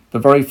Delon, the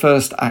very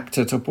first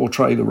actor to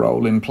portray the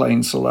role in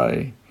Plain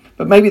Soleil.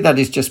 But maybe that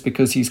is just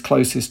because he's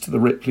closest to the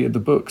Ripley of the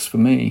books for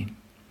me.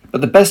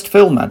 But the best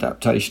film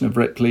adaptation of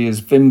Ripley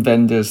is Wim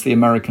Wenders' The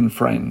American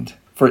Friend,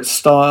 for its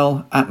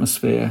style,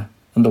 atmosphere,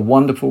 and the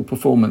wonderful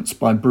performance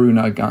by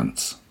Bruno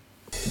Ganz.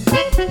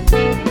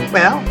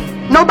 Well,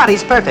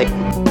 nobody's perfect.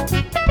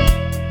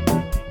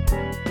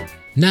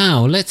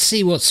 Now, let's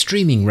see what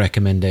streaming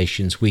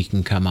recommendations we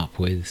can come up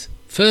with.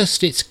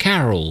 First, it's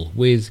Carol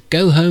with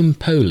Go Home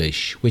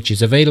Polish, which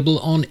is available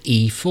on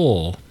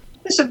E4.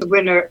 This is the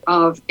winner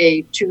of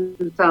a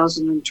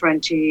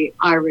 2020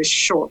 Irish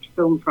Short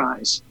Film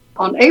Prize.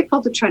 On April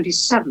the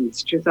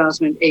 27th,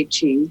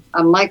 2018,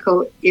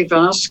 Michael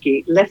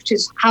Iwanowski left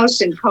his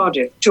house in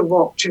Cardiff to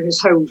walk to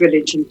his home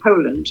village in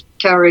Poland,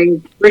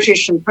 carrying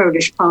British and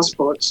Polish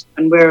passports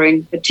and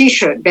wearing a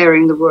T-shirt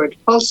bearing the word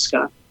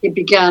Polska. He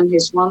began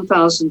his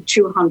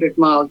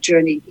 1,200-mile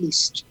journey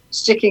east,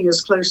 sticking as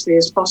closely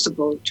as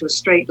possible to a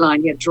straight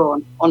line he had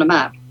drawn on a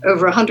map.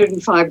 Over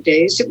 105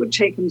 days, it would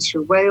take him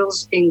through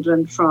Wales,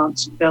 England,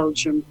 France,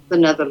 Belgium, the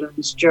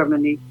Netherlands,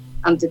 Germany,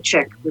 and the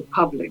Czech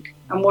Republic.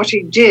 And what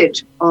he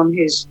did on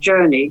his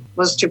journey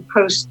was to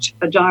post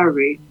a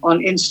diary on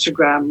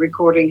Instagram,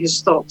 recording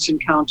his thoughts,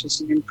 encounters,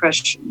 and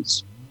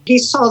impressions. He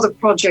saw the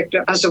project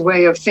as a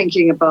way of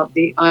thinking about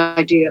the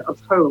idea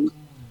of home,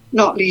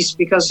 not least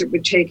because it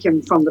would take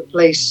him from the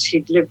place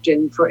he'd lived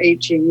in for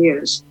 18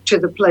 years to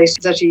the place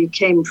that he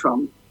came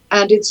from.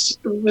 And it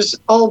was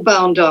all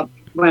bound up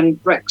when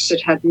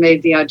Brexit had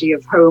made the idea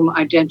of home,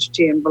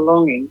 identity, and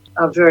belonging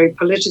a very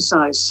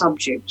politicized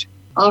subject,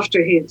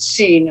 after he had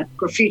seen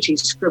graffiti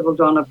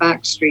scribbled on a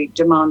back street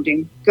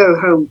demanding, "Go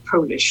home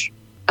Polish."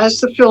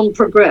 As the film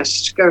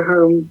progressed, Go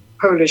Home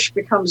Polish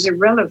becomes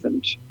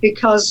irrelevant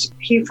because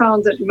he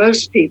found that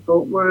most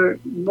people were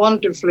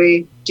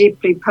wonderfully,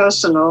 deeply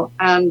personal,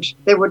 and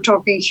they were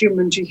talking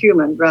human to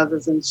human rather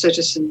than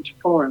citizen to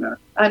foreigner.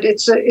 And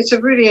it's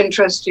a really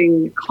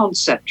interesting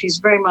concept. He's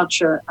very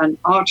much an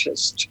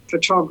artist,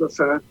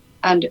 photographer,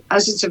 and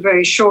as it's a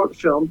very short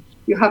film,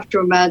 you have to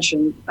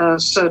imagine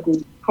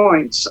certain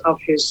points of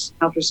his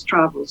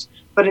travels,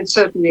 but it's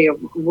certainly a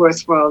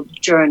worthwhile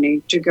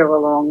journey to go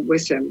along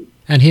with him.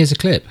 And here's a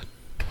clip.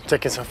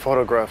 Taking some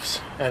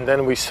photographs, and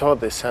then we saw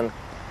this and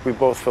we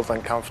both felt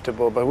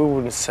uncomfortable, but we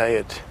wouldn't say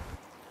it.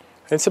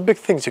 It's a big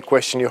thing to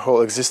question your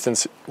whole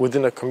existence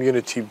within a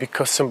community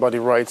because somebody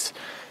writes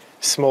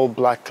small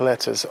black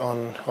letters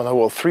on a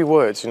wall, 3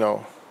 words, you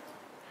know.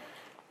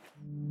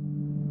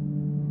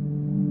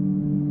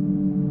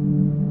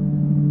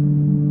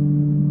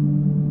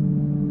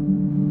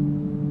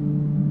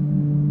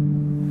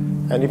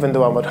 And even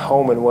though I'm at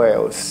home in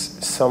Wales,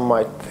 some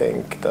might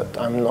think that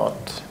I'm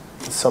not.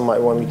 Some might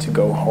want me to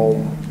go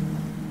home.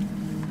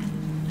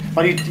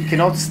 But you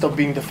cannot stop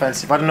being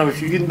defensive. I don't know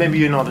if maybe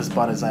you're not as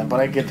bad as I am, but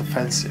I get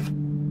defensive.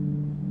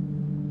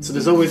 So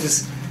there's always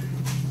this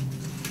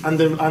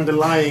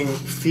underlying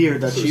fear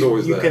that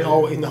you can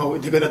always,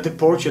 they're going to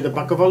deport you at the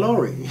back of a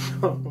lorry.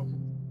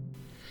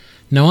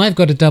 Now I've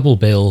got a double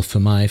bill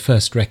for my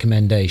first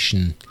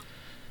recommendation.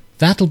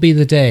 That'll Be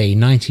the Day,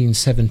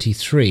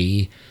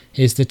 1973,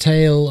 is the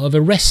tale of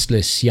a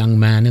restless young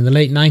man in the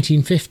late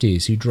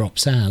 1950s who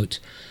drops out.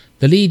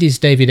 The lead is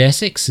David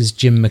Essex as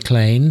Jim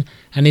McLean,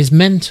 and his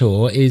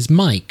mentor is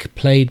Mike,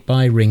 played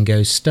by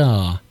Ringo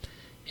Starr.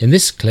 In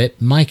this clip,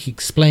 Mike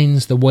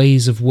explains the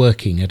ways of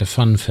working at a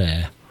fun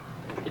fair.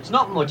 It's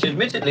not much,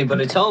 admittedly, but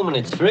it's home and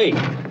it's free.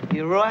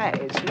 You're right,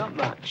 it's not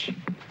much.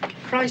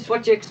 Christ,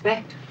 what do you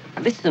expect?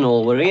 Listen,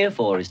 all we're here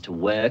for is to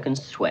work and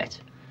sweat,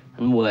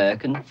 and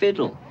work and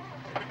fiddle.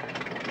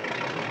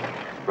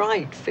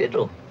 Right,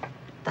 fiddle.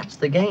 That's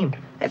the game.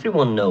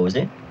 Everyone knows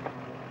it.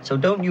 So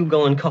don't you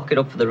go and cock it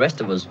up for the rest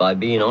of us by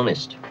being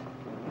honest.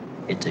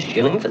 It's a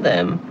shilling for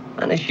them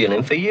and a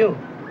shilling for you.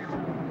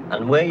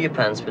 And wear your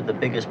pants with the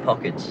biggest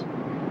pockets.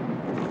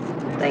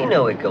 They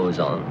know it goes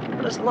on,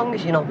 but as long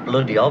as you're not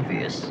bloody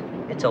obvious,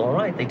 it's all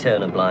right. They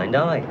turn a blind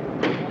eye.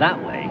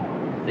 That way,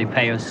 they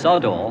pay us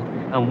sod all,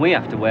 and we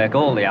have to work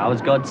all the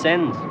hours God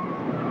sends.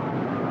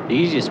 The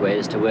easiest way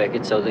is to work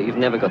it so that you've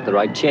never got the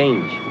right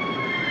change.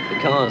 The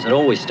cars are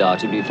always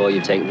started before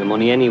you've taken the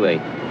money anyway,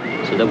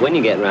 so that when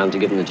you get round to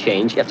giving the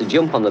change, you have to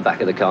jump on the back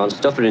of the car and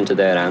stuff it into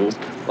their hands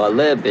while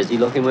they're busy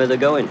looking where they're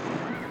going.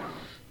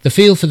 The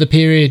feel for the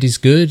period is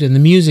good, and the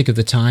music of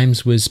the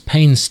times was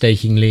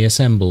painstakingly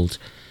assembled.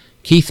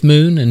 Keith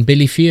Moon and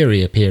Billy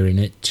Fury appear in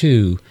it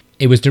too.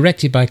 It was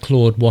directed by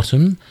Claude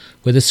Wattham,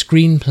 with a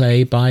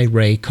screenplay by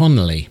Ray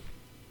Connolly.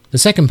 The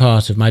second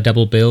part of my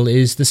double bill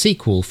is the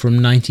sequel from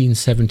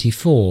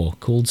 1974,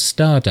 called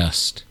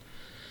Stardust.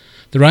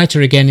 The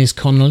writer again is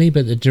Connolly,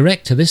 but the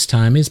director this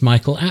time is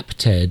Michael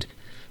Apted,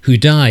 who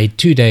died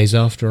 2 days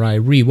after I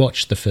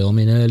rewatched the film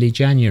in early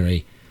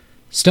January.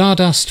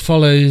 Stardust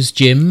follows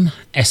Jim,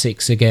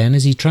 Essex again,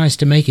 as he tries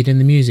to make it in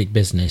the music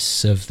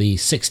business of the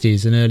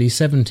 60s and early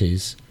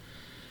 70s.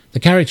 The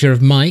character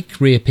of Mike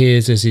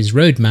reappears as his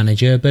road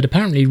manager, but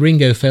apparently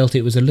Ringo felt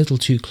it was a little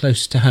too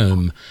close to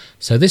home,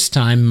 so this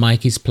time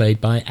Mike is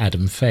played by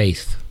Adam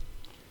Faith.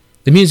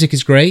 The music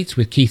is great,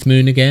 with Keith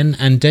Moon again,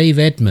 and Dave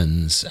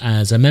Edmunds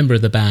as a member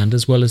of the band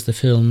as well as the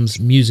film's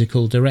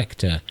musical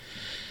director.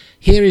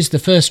 Here is the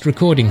first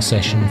recording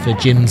session for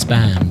Jim's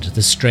band,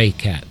 the Stray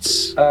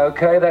Cats.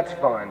 Okay, that's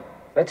fine.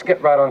 Let's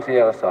get right on to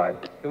the other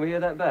side. Can we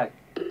hear that back?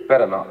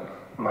 Better not.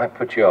 Might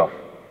put you off.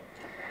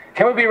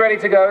 Can we be ready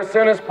to go as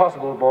soon as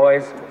possible,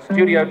 boys?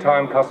 Studio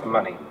time costs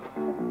money.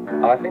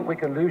 I think we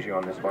can lose you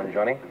on this one,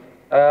 Johnny.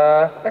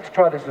 Let's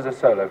try this as a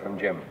solo from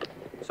Jim.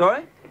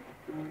 Sorry?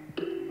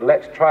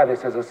 Let's try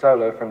this as a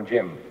solo from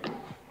Jim.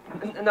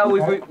 No,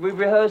 we've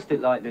rehearsed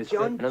it like this.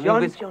 John, don't blow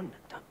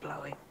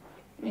it.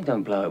 You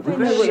don't blow it.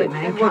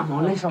 Man, come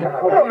on, let's go.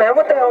 Look, man,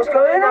 what the hell's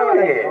going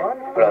on here?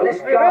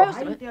 Let's rehearse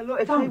it. Yeah, look,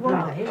 if they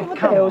want what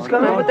the hell's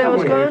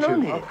going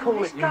on here?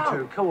 Call it, you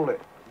two. Call it,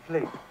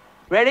 please.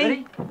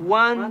 Ready?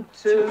 1,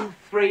 2,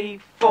 3,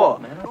 4.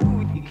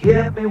 You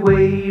kept me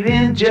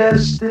waiting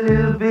just a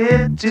little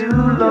bit too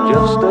long.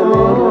 Just a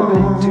little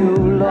bit too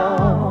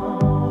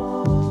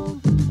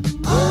long.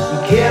 You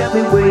kept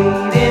me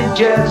waiting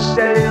just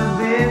a little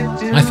bit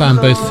too long. I found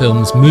both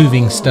films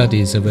moving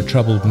studies of a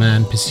troubled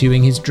man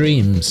pursuing his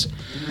dreams.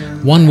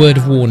 One word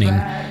of warning,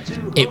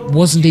 it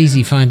wasn't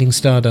easy finding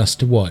Stardust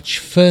to watch.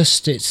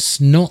 First, it's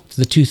not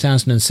the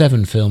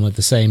 2007 film of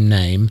the same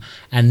name,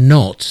 and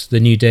not the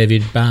new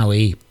David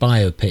Bowie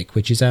biopic,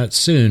 which is out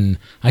soon.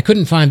 I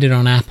couldn't find it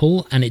on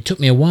Apple, and it took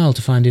me a while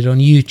to find it on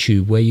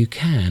YouTube, where you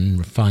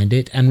can find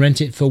it and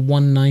rent it for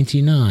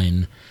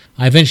 $1.99.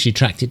 I eventually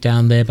tracked it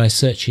down there by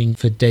searching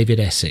for David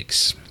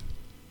Essex.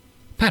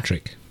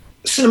 Patrick.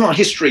 Cinema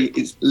history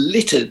is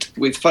littered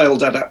with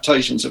failed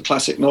adaptations of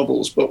classic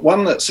novels, but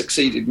one that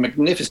succeeded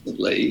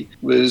magnificently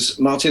was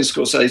Martin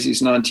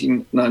Scorsese's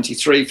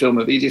 1993 film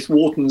of Edith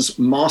Wharton's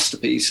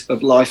masterpiece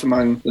of life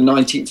among the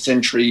 19th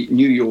century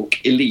New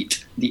York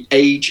elite, The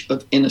Age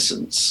of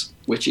Innocence,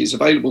 which is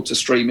available to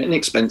stream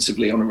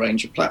inexpensively on a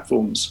range of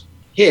platforms.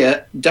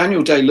 Here,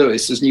 Daniel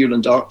Day-Lewis as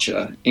Newland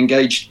Archer,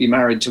 engaged to be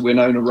married to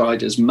Winona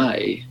Ryder's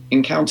May,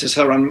 encounters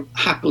her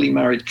unhappily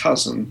married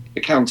cousin,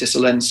 the Countess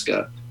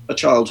Olenska, a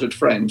childhood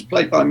friend,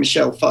 played by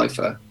Michelle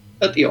Pfeiffer,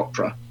 at the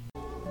opera.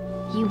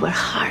 You were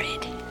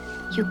horrid.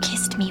 You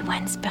kissed me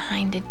once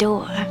behind a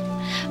door,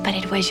 but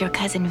it was your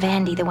cousin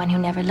Vandy, the one who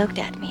never looked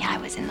at me, I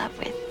was in love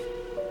with.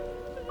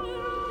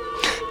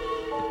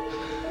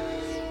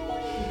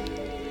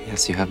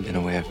 Yes, you have been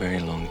away a very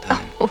long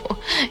time. Oh,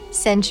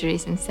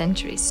 centuries and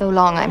centuries. So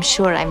long, I'm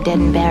sure I'm dead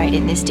and buried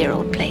in this dear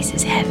old place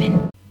as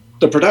heaven.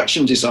 The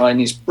production design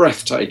is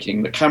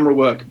breathtaking, the camera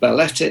work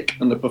balletic,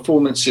 and the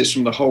performances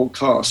from the whole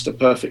cast are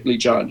perfectly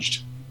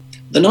judged.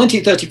 The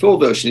 1934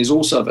 version is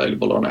also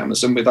available on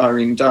Amazon with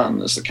Irene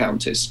Dunne as the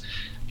Countess,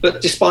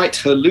 but despite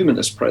her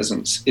luminous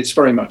presence, it's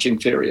very much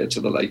inferior to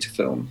the later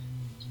film.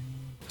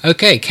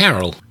 Okay,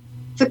 Carol.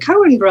 The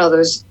Coen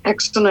brothers'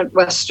 excellent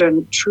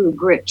western True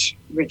Grit,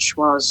 which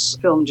was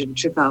filmed in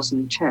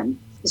 2010,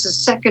 is a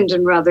second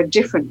and rather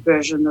different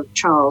version of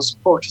Charles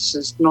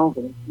Portis's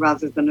novel,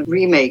 rather than a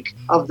remake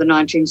of the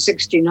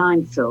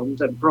 1969 film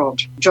that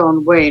brought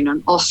John Wayne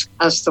an Oscar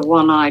as the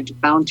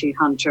one-eyed bounty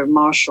hunter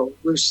Marshal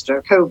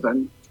Rooster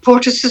Coburn.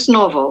 Portis's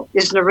novel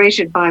is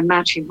narrated by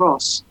Mattie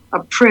Ross,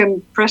 a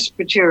prim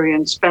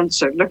Presbyterian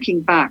Spencer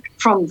looking back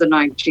from the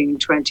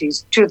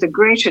 1920s to the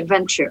great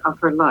adventure of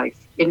her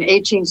life. In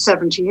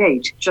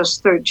 1878,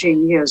 just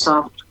 13 years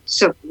after the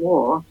Civil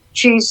War,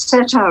 she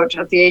set out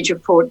at the age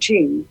of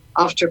 14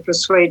 after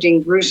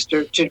persuading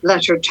Rooster to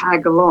let her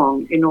tag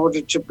along in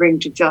order to bring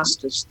to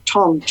justice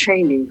Tom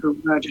Cheney, who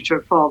murdered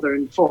her father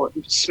in Fort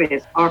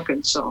Smith,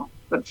 Arkansas.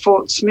 But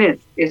Fort Smith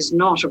is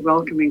not a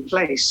welcoming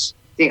place.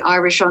 The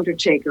Irish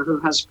undertaker who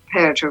has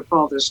prepared her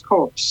father's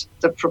corpse,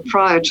 the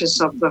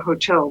proprietress of the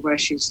hotel where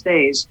she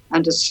stays,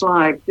 and a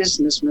sly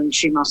businessman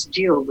she must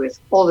deal with,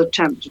 all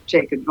attempt to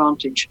take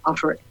advantage of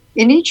her.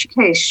 In each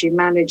case, she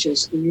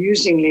manages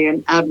amusingly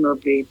and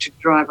admirably to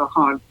drive a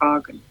hard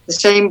bargain. The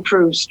same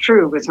proves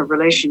true with her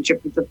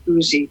relationship with the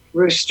boozy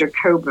Rooster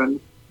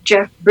Coburn.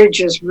 Jeff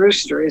Bridges'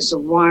 Rooster is a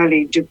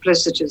wily,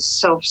 duplicitous,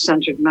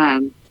 self-centered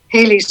man.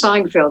 Haley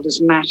Seinfeld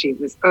is Mattie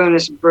with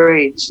earnest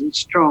braids and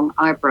strong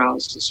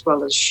eyebrows, as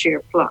well as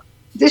sheer pluck.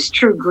 This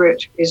True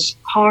Grit is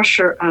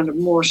harsher and a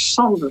more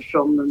somber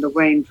film than the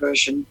Wayne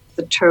version,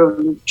 the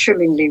tone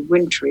chillingly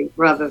wintry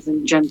rather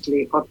than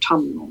gently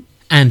autumnal.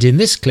 And in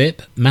this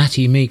clip,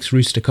 Mattie meets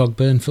Rooster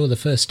Cogburn for the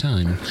first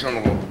time. Son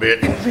of a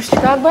bitch. Rooster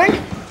Cogburn?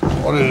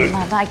 What is it?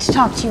 I'd like to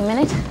talk to you a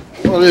minute.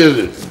 What is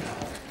it?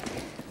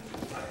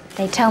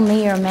 They tell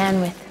me you're a man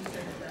with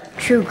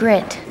true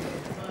grit.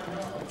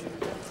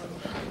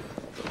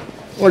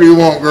 What do you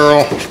want,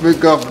 girl?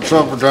 Speak up at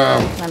supper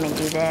time. Let me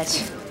do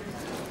that.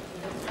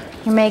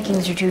 Your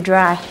makings are too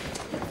dry.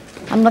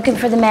 I'm looking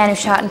for the man who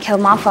shot and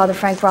killed my father,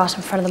 Frank Ross,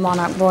 in front of the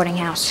Monarch boarding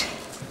house.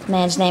 The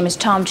man's name is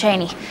Tom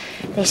Cheney.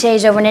 They say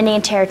he's over in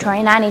Indian Territory,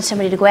 and I need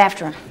somebody to go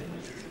after him.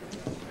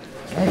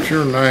 What's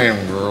your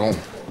name, girl?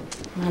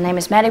 My name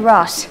is Mattie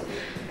Ross.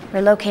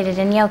 We're located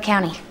in Yale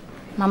County.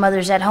 My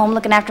mother's at home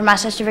looking after my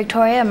sister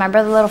Victoria and my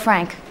brother Little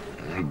Frank.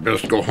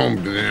 Best go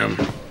home to them.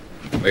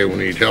 They will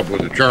need help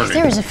with the journey.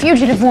 There is a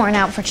fugitive warrant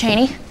out for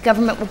Cheney. The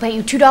government will pay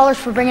you $2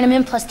 for bringing him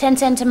in, plus 10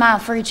 cents a mile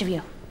for each of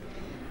you.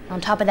 On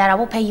top of that, I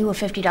will pay you a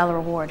 $50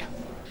 reward.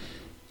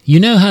 You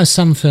know how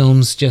some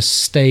films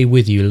just stay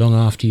with you long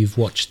after you've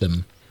watched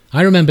them?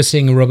 I remember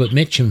seeing a Robert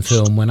Mitchum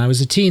film when I was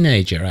a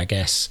teenager, I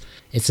guess.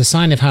 It's a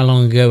sign of how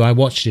long ago I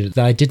watched it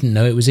that I didn't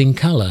know it was in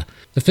colour.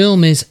 The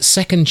film is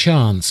Second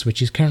Chance,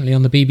 which is currently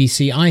on the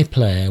BBC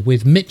iPlayer,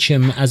 with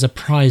Mitchum as a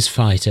prize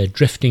fighter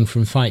drifting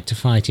from fight to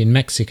fight in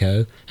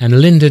Mexico,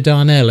 and Linda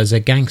Darnell as a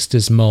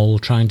gangster's mole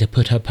trying to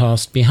put her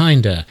past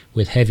behind her,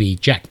 with heavy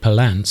Jack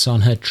Palance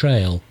on her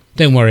trail.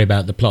 Don't worry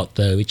about the plot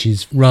though, which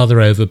is rather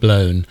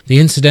overblown.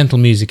 The incidental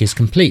music is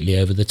completely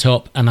over the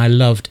top, and I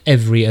loved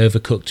every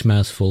overcooked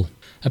mouthful.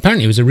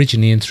 Apparently it was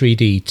originally in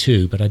 3D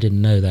too, but I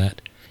didn't know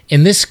that.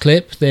 In this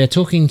clip, they're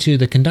talking to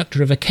the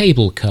conductor of a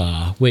cable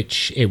car,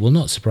 which, it will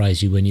not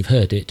surprise you when you've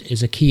heard it,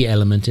 is a key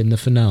element in the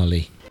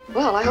finale.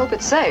 Well, I hope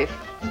it's safe.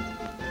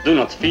 Do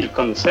not feel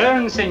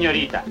concerned,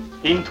 señorita.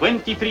 In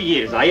 23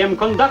 years I am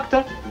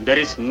conductor. There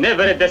is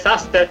never a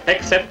disaster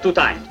except 2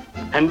 times.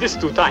 And this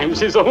 2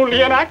 times is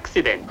only an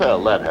accident.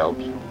 Well, that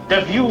helps.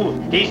 The view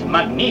is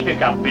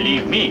magnifica,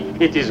 believe me.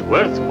 It is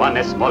worth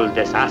one small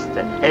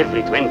disaster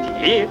every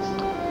 20 years.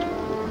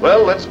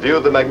 Well, let's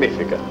view the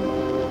Magnifica.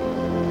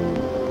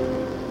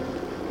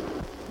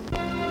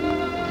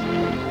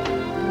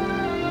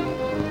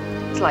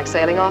 It's like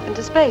sailing off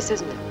into space,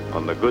 isn't it?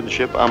 On the good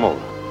ship Amor.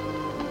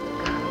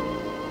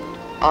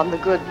 On the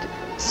good,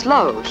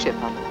 slow ship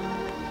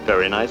Amor.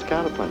 Very nice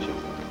counterpunching.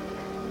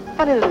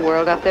 Funny little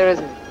world up there,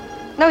 isn't it?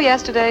 No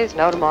yesterdays,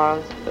 no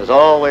tomorrows. There's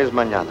always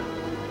mañana.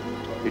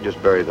 You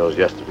just bury those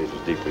yesterdays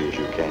as deeply as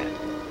you can.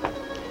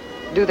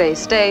 Do they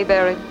stay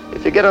buried?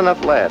 If you get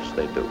enough laughs,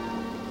 they do.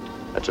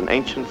 That's an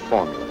ancient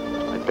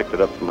formula. I picked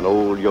it up from an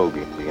old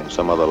yogi in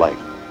some other life.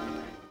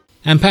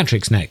 And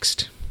Patrick's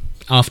next,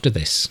 after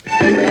this.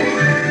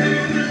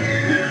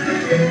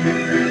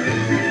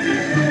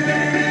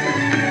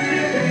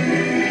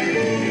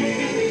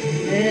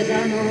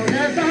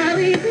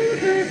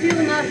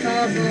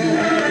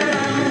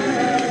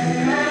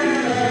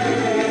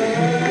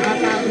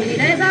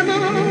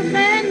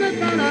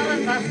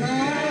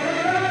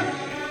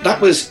 That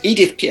was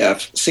Edith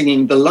Piaf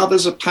singing The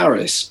Lovers of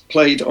Paris,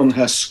 played on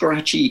her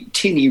scratchy,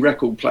 tinny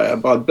record player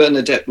by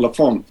Bernadette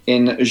Lafont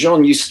in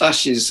Jean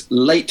Eustache's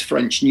late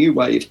French New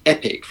Wave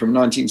epic from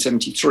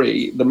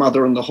 1973, The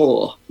Mother and the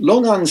Whore.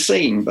 Long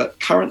unseen, but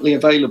currently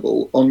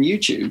available on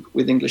YouTube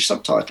with English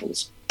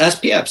subtitles. As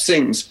Piaf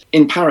sings,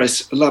 in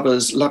Paris,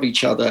 lovers love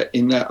each other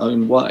in their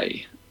own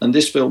way. And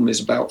this film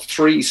is about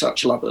 3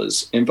 such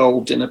lovers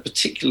involved in a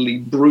particularly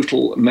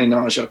brutal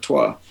ménage à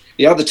trois.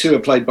 The other 2 are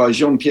played by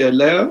Jean-Pierre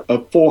Léaud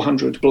of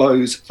 400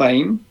 Blows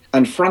fame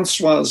and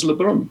Françoise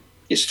Lebrun.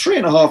 It's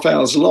 3.5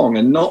 hours long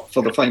and not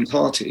for the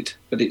faint-hearted,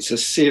 but it's a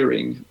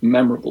searing,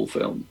 memorable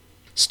film.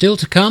 Still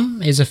to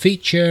come is a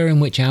feature in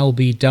which I'll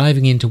be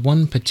diving into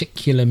one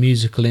particular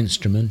musical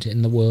instrument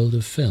in the world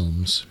of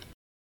films.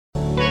 I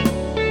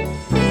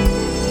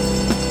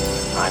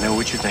know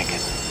what you're thinking.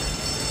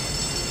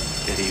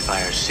 Did he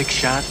fire 6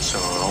 shots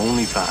or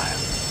only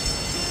 5?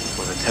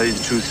 Well, to tell you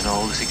the truth, in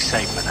all this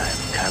excitement,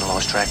 I've kind of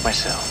lost track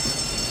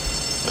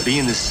myself. But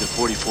Ian, this is a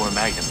 .44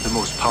 Magnum, the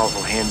most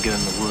powerful handgun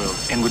in the world,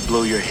 and would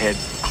blow your head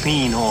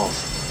clean off.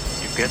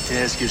 You've got to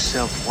ask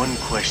yourself one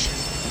question.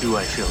 Do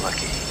I feel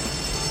lucky?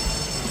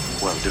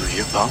 Well, do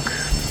you, punk?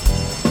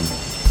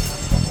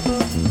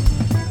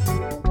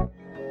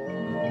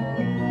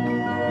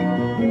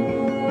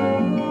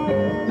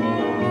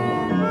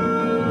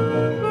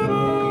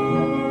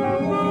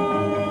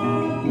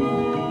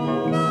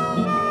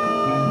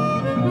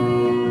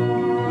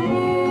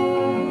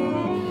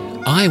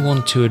 I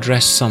want to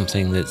address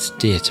something that's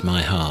dear to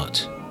my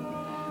heart.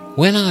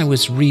 When I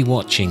was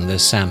re-watching the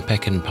Sam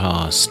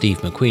Peckinpah Steve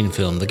McQueen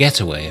film The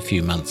Getaway a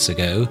few months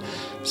ago,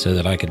 so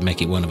that I could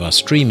make it one of our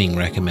streaming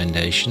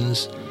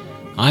recommendations,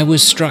 I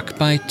was struck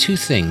by 2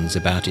 things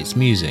about its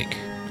music,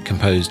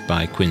 composed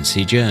by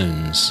Quincy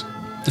Jones.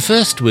 The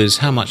first was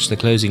how much the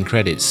closing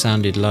credits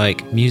sounded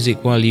like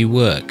music while you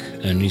work,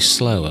 only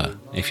slower,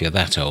 if you're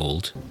that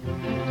old.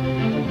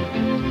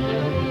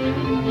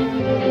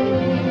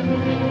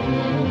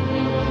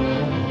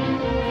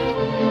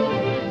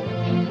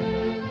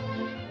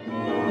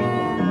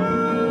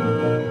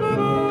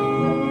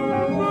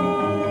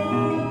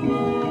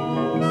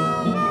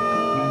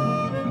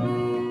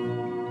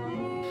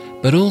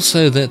 But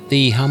also that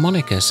the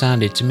harmonica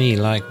sounded to me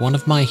like one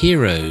of my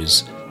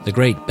heroes, the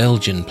great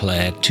Belgian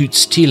player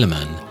Toots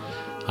Thielemans.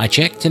 I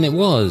checked and it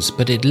was,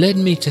 but it led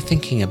me to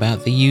thinking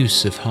about the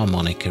use of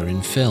harmonica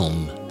in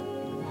film.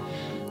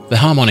 The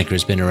harmonica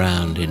has been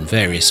around in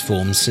various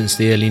forms since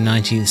the early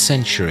 19th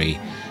century.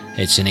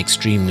 It's an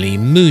extremely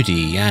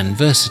moody and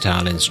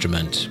versatile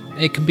instrument.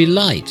 It can be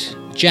light,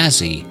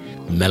 jazzy,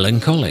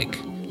 melancholic,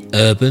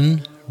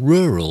 urban,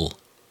 rural,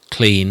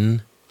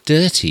 clean,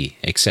 dirty,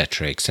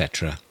 etc.,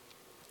 etc.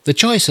 The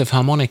choice of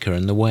harmonica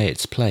and the way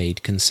it's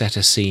played can set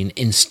a scene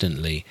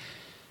instantly.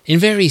 In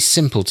very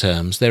simple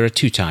terms, there are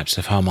 2 types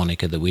of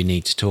harmonica that we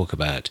need to talk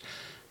about.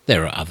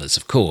 There are others,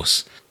 of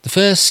course. The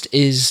first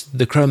is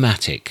the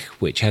chromatic,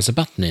 which has a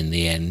button in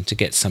the end to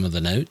get some of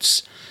the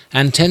notes,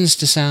 and tends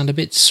to sound a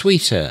bit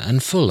sweeter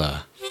and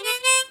fuller.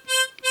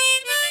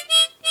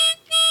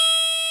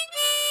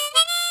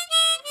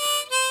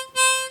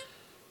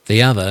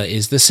 The other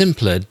is the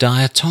simpler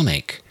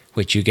diatonic,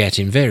 which you get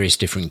in various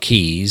different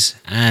keys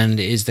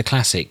and is the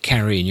classic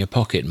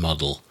carry-in-your-pocket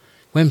model.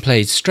 When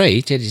played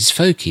straight, it is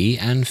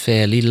folky and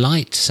fairly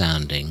light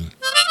sounding.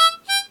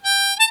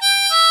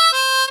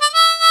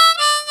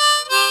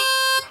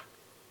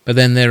 But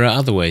then there are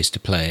other ways to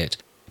play it.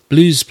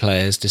 Blues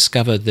players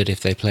discovered that if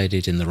they played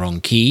it in the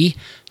wrong key,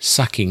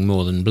 sucking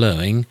more than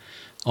blowing,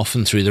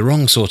 often through the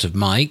wrong sort of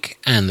mic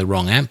and the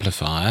wrong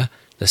amplifier,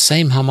 the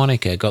same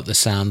harmonica got the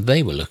sound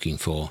they were looking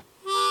for.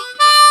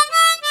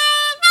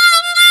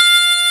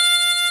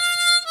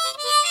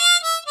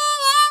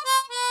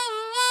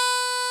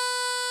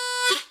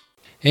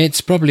 It's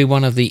probably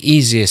one of the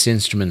easiest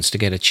instruments to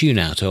get a tune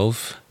out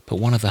of, but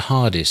one of the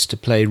hardest to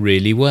play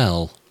really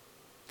well.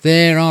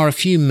 There are a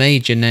few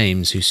major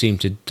names who seem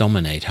to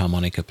dominate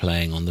harmonica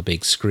playing on the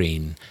big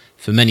screen.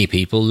 For many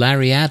people,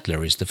 Larry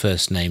Adler is the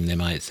first name they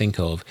might think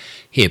of.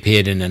 He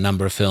appeared in a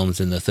number of films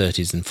in the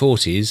 30s and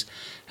 40s,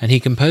 and he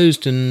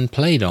composed and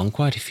played on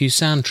quite a few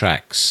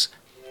soundtracks.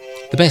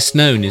 The best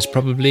known is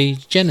probably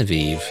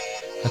Genevieve,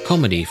 a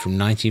comedy from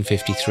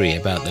 1953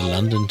 about the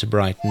London to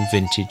Brighton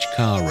vintage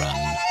car run.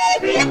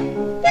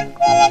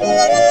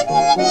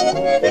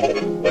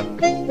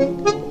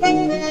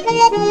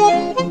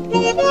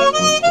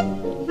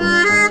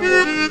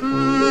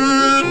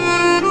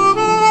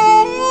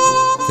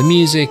 The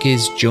music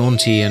is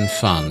jaunty and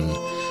fun,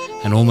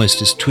 and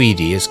almost as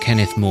tweedy as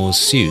Kenneth Moore's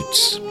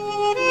Suits.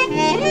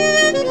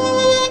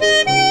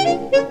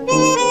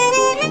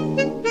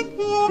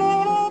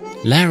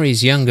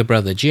 Larry's younger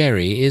brother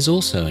Jerry is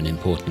also an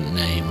important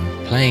name,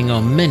 playing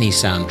on many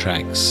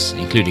soundtracks,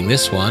 including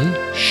this one,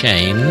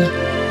 Shane,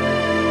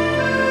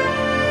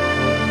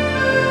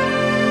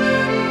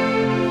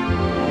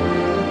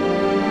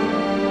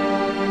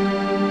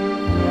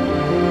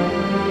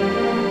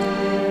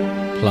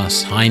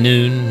 plus High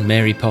Noon,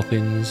 Mary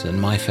Poppins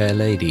and My Fair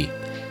Lady.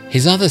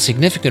 His other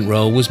significant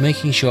role was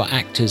making sure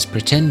actors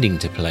pretending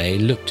to play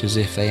looked as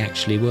if they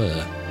actually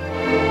were.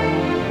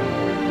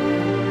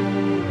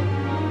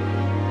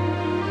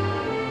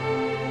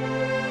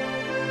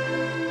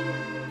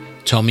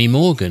 Tommy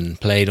Morgan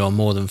played on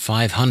more than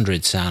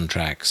 500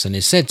 soundtracks and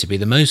is said to be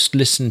the most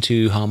listened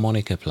to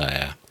harmonica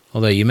player,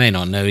 although you may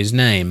not know his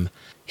name.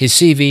 His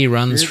CV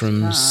runs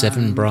from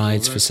Seven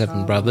Brides for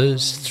Seven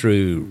Brothers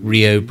through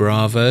Rio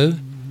Bravo,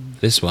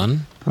 this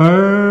one,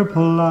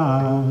 Purple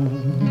light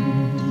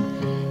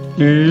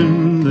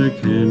in the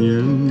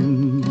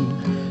canyon,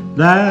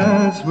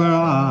 that's where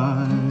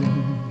I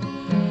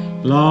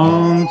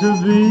long to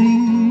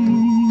be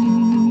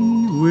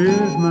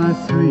with my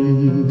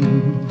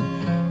three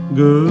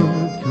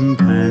good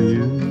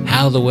companions.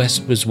 How the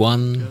West Was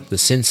Won, The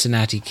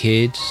Cincinnati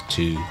Kid,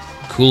 to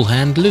Cool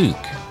Hand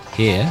Luke,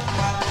 here.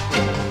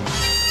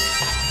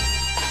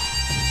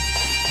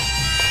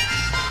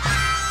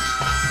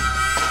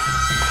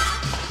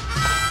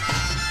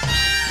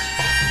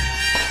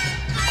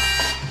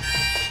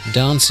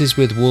 Dances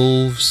with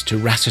Wolves to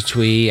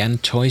Ratatouille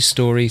and Toy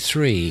Story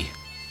 3.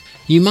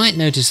 You might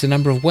notice the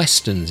number of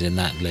westerns in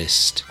that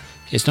list.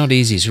 It's not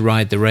easy to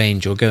ride the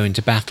range or go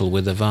into battle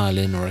with a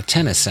violin or a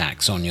tenor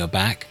sax on your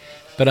back,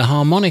 but a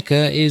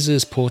harmonica is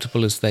as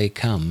portable as they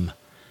come.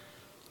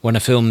 When a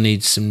film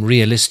needs some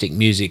realistic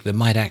music that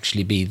might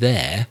actually be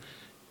there,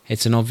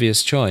 it's an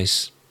obvious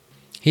choice.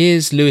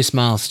 Here's Louis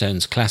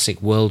Milestone's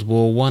classic World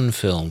War I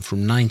film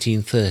from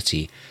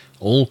 1930,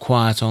 All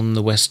Quiet on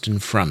the Western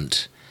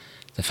Front,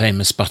 the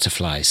famous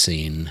butterfly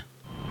scene.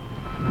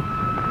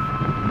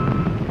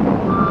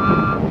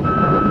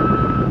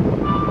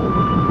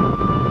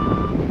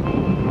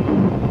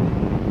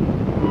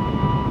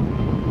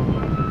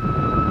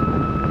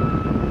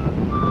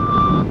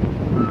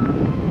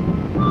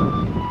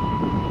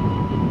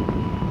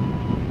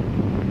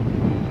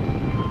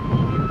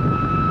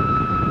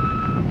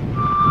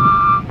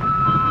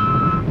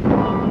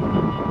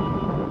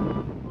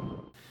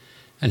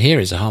 And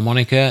here is a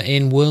harmonica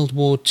in World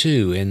War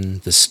II in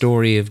The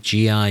Story of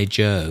G.I.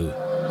 Joe.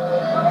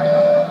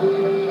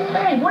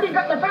 Hey, what do you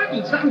got in the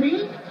package? Something to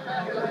eat?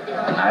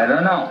 I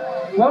don't know.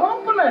 Well,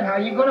 open it. How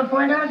are you going to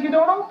find out if you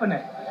don't open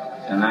it?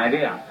 It's an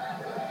idea.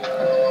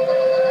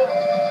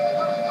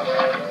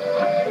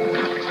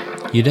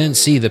 You don't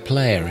see the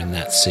player in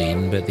that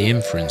scene, but the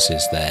inference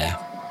is there.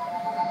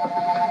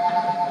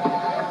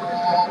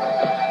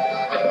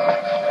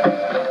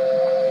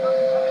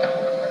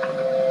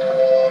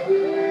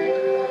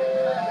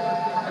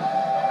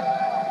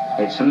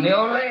 It's from the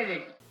old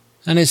lady.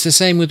 And it's the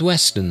same with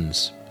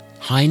westerns.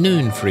 High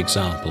Noon, for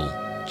example,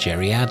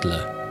 Jerry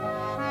Adler.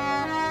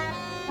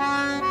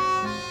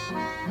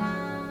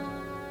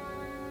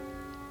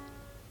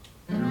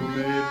 You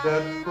made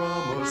that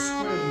promise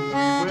when we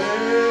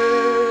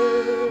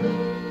wed.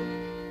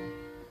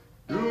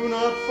 Do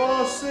not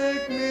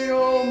forsake me,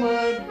 oh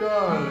my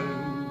darling.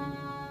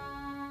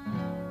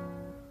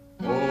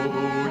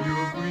 Although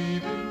you're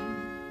grieving,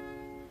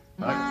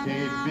 I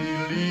can't be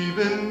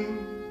leaving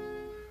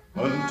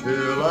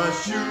until I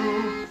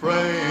shoot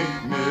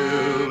Frank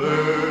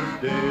Miller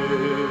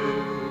dead.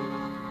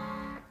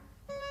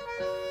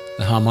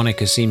 The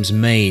harmonica seems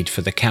made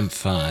for the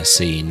campfire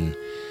scene.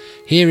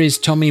 Here is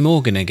Tommy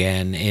Morgan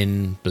again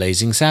in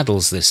Blazing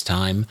Saddles this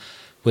time,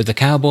 with the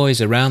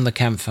cowboys around the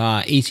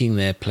campfire eating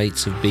their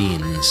plates of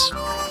beans.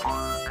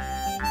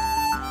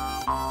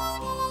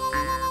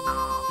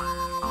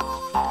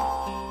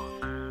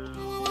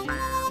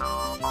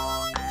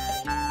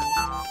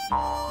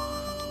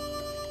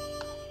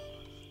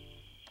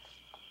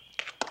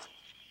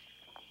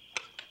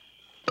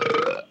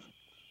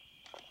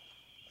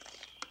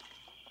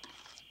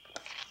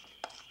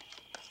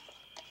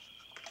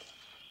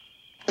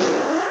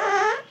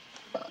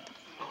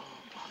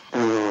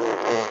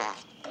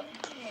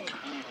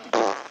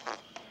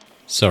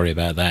 Sorry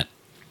about that.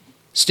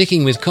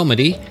 Sticking with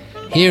comedy,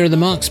 here are the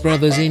Marx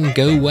Brothers in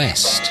Go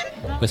West,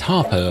 with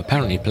Harpo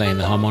apparently playing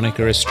the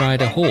harmonica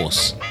astride a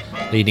horse,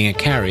 leading a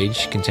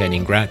carriage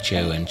containing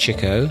Groucho and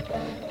Chico,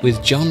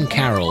 with John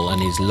Carroll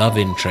and his love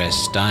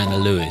interest Diana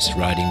Lewis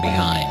riding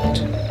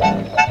behind.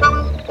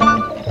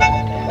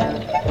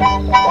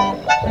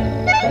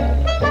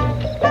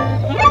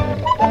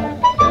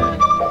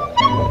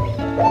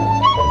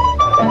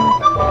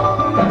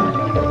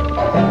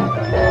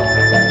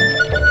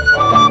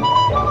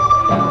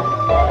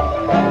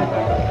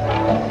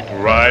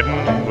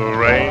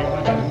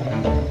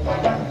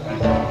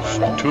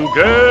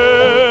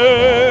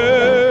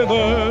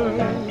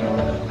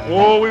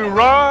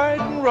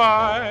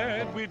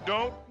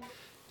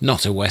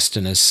 Not a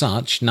western as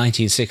such,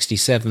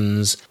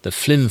 1967's The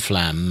Flim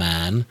Flam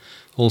Man,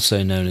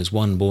 also known as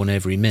One Born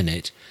Every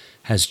Minute,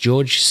 has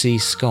George C.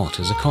 Scott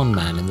as a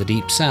conman in the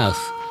Deep South,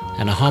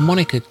 and a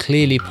harmonica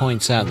clearly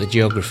points out the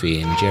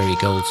geography in Jerry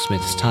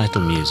Goldsmith's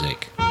title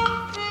music.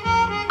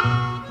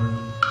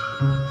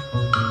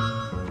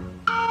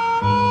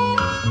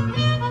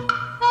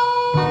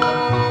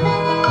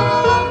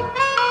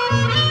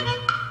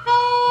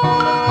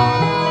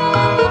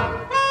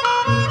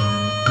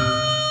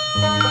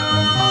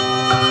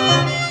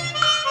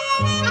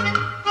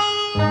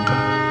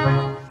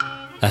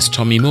 That's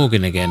Tommy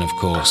Morgan again, of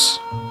course.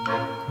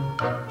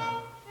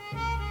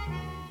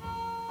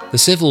 The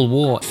Civil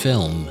War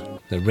film,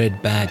 The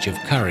Red Badge of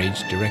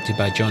Courage, directed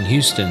by John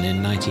Huston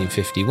in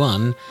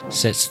 1951,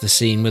 sets the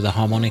scene with a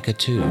harmonica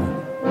too.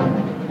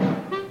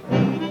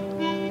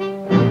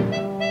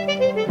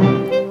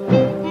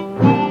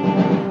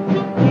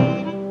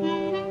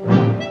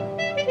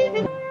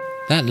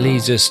 That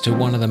leads us to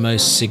one of the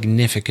most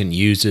significant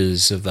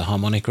users of the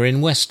harmonica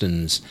in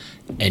westerns,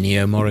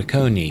 Ennio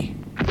Morricone.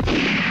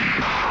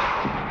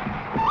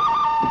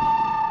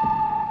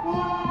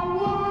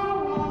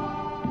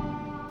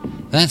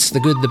 That's The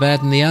Good, the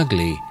Bad and the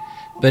Ugly,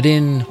 but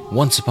in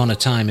Once Upon a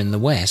Time in the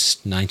West,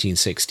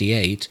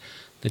 1968,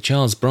 the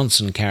Charles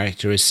Bronson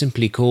character is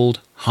simply called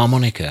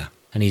Harmonica,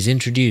 and he's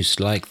introduced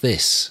like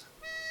this.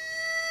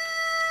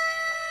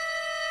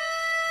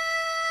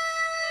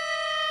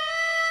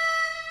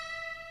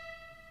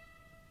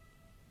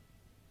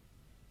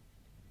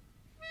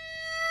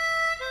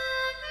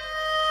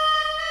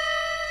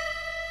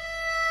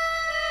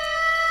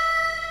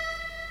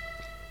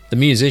 The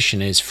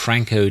musician is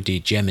Franco Di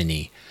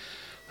Gemini,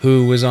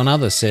 who was on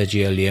other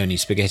Sergio Leone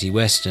spaghetti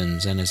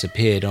westerns and has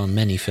appeared on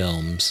many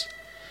films.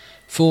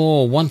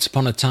 For Once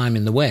Upon a Time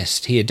in the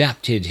West, he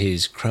adapted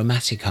his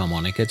chromatic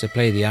harmonica to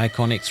play the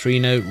iconic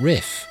three-note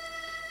riff.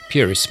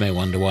 Purists may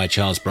wonder why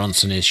Charles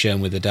Bronson is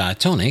shown with a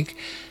diatonic,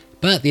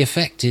 but the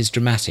effect is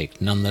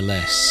dramatic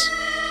nonetheless.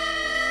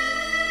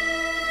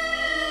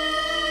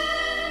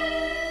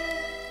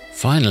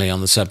 Finally, on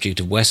the subject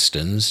of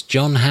westerns,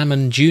 John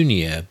Hammond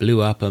Jr.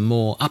 blew up a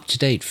more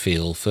up-to-date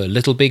feel for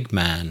Little Big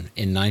Man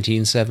in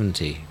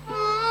 1970.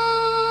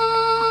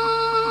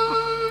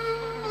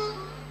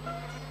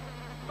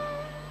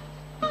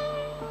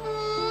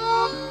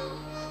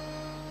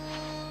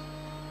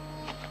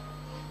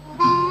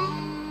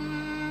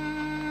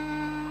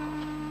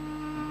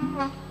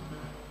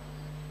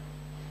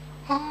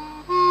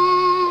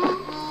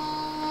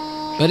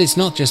 But it's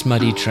not just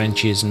muddy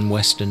trenches and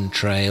western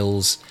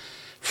trails.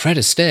 Fred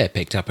Astaire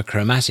picked up a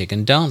chromatic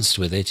and danced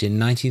with it in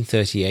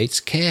 1938's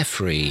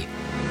Carefree.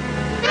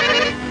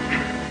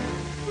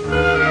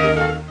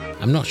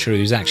 I'm not sure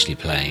who's actually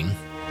playing.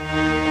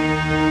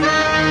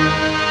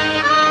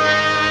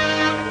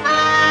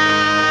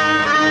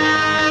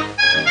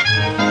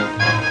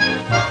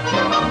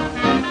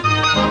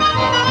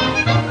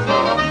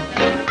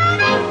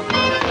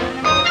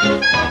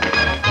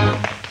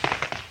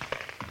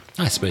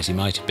 I suppose he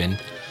might have been.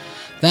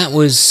 That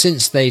was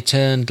Since They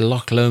Turned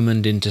Loch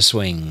Lomond into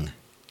Swing.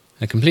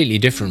 A completely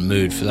different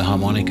mood for the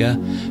harmonica,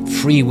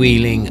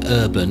 freewheeling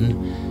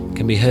urban,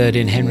 can be heard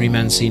in Henry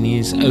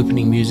Mancini's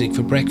opening music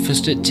for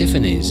Breakfast at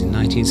Tiffany's in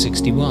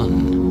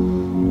 1961.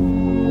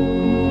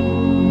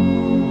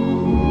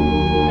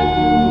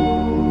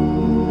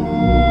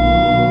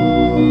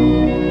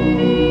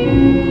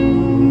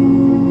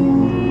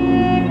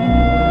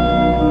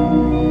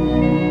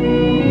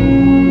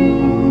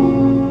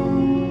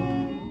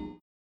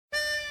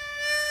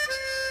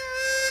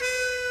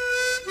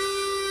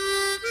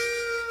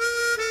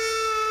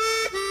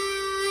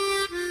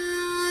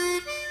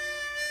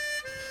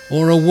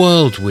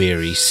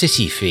 world-weary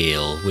city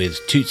feel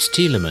with Toots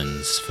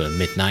Thielemans for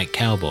Midnight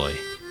Cowboy.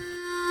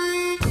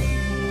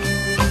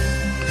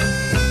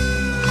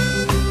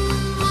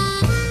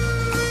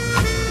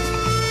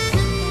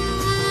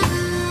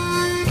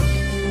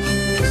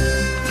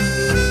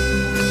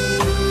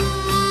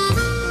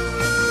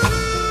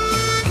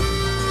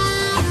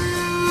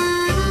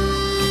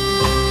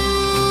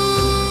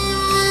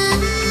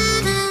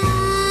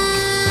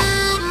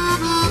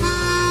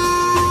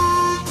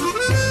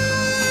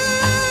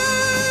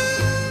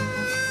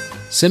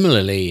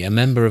 Similarly, a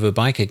member of a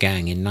biker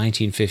gang in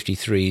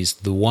 1953's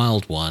The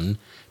Wild One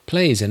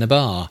plays in a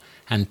bar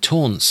and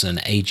taunts an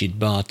aged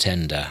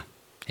bartender.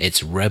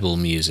 It's rebel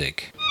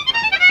music.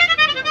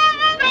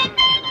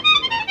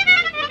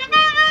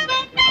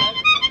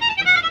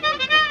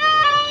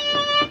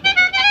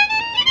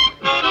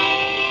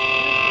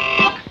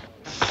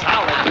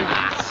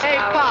 Hey,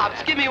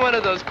 Pops, give me one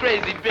of those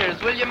crazy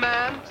beers, will you,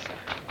 man?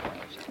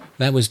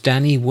 That was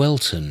Danny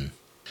Welton.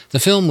 The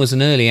film was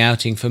an early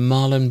outing for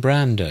Marlon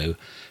Brando,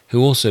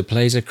 who also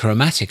plays a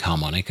chromatic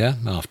harmonica,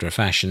 after a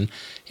fashion,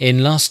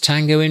 in Last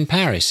Tango in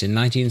Paris in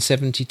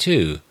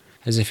 1972,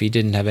 as if he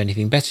didn't have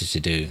anything better to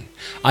do.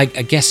 I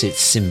guess it's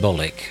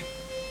symbolic.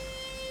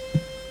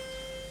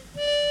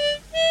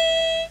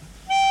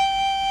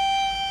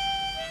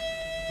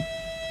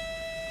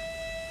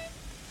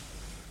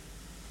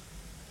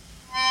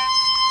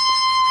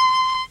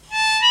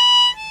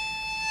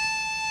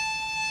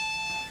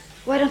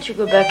 Why don't you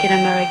go back in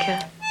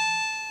America?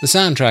 The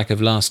soundtrack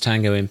of Last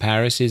Tango in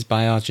Paris is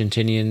by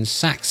Argentinian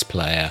sax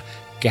player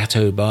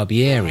Gato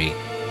Barbieri,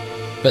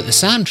 but the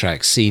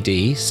soundtrack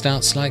CD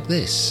starts like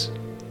this.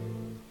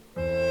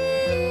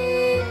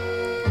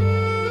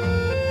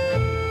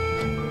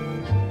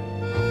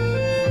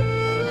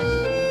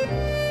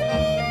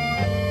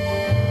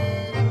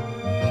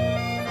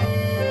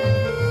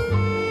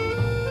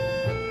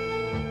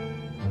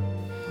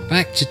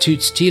 Back to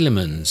Toots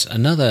Thielemans,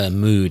 another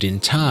mood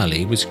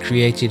entirely was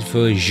created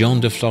for Jean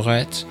de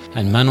Florette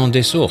and Manon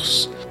des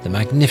Sources, the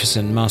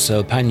magnificent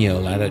Marcel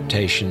Pagnol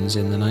adaptations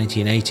in the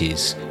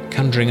 1980s,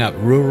 conjuring up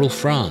rural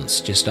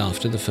France just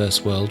after the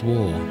First World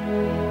War.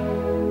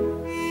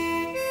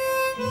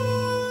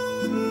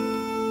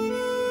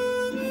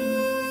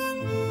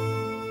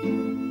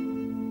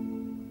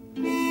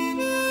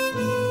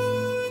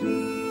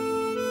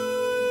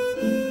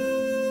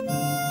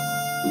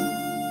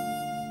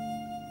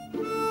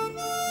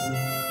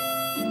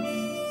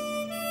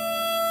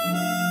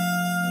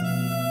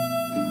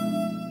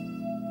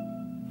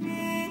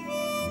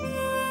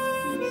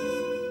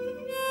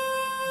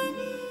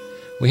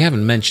 We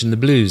haven't mentioned the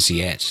blues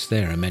yet.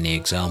 There are many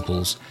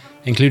examples,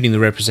 including the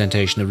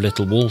representation of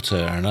Little Walter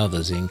and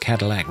others in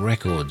Cadillac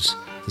Records,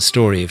 the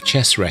story of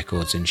Chess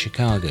Records in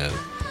Chicago.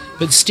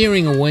 But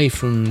steering away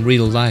from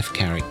real-life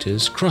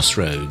characters,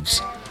 Crossroads,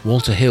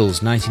 Walter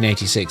Hill's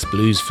 1986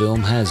 blues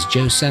film, has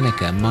Joe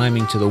Seneca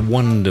miming to the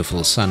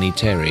wonderful Sonny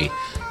Terry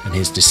and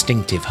his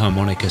distinctive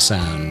harmonica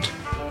sound.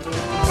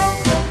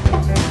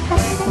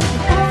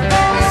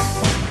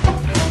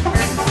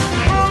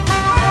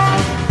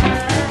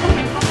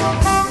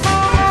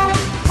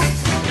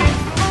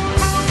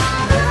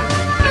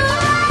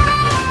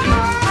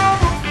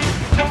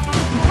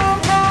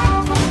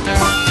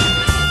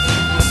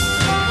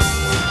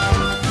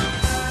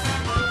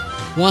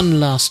 One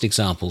last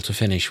example to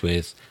finish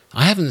with.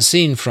 I haven't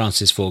seen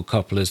Francis Ford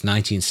Coppola's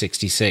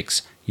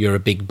 1966 You're a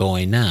Big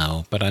Boy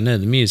Now, but I know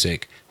the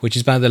music, which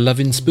is by the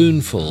Lovin'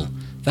 Spoonful.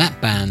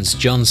 That band's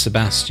John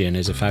Sebastian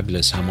is a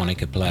fabulous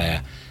harmonica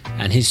player,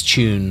 and his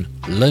tune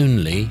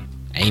Lonely,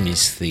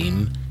 Amy's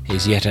theme,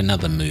 is yet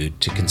another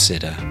mood to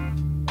consider.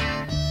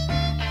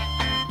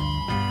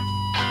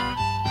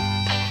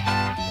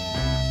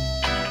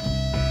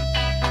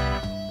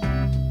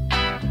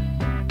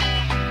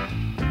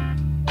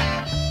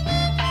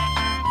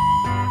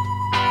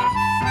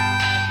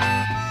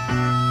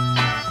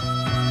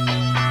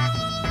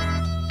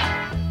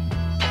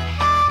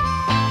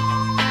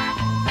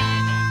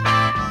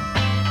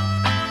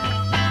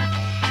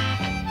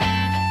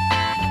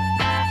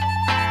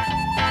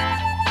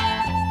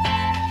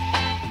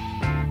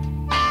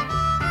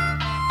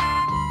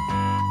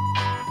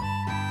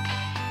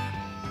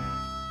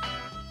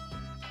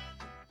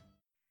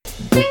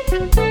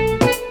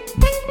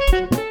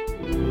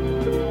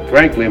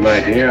 Frankly, my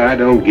dear, I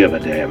don't give a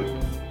damn.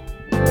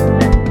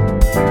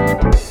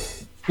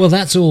 Well,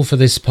 that's all for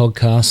this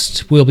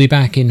podcast. We'll be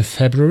back in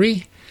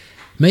February,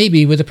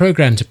 maybe with a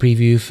programme to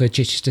preview for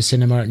Chichester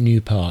Cinema at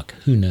New Park.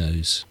 Who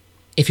knows?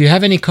 If you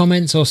have any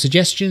comments or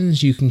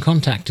suggestions, you can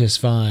contact us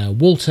via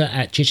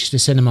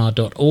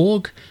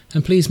walter@chichestercinema.org,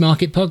 and please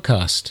mark it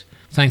podcast.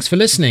 Thanks for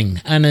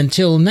listening, and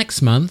until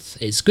next month,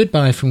 it's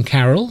goodbye from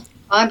Carol.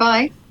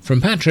 Bye-bye.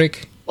 From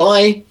Patrick.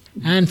 Bye.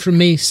 And from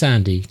me,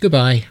 Sandy.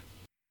 Goodbye.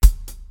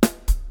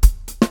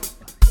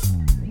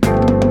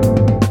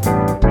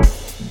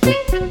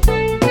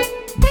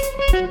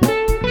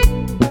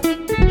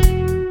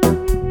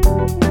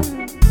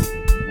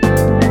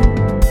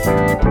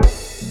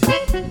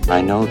 I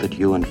know that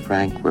you and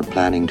Frank were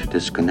planning to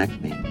disconnect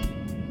me.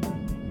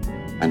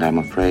 And I'm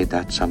afraid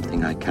that's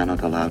something I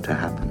cannot allow to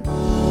happen.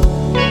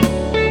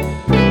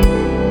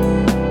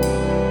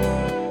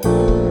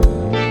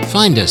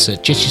 Find us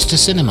at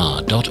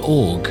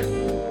chichestercinema.org.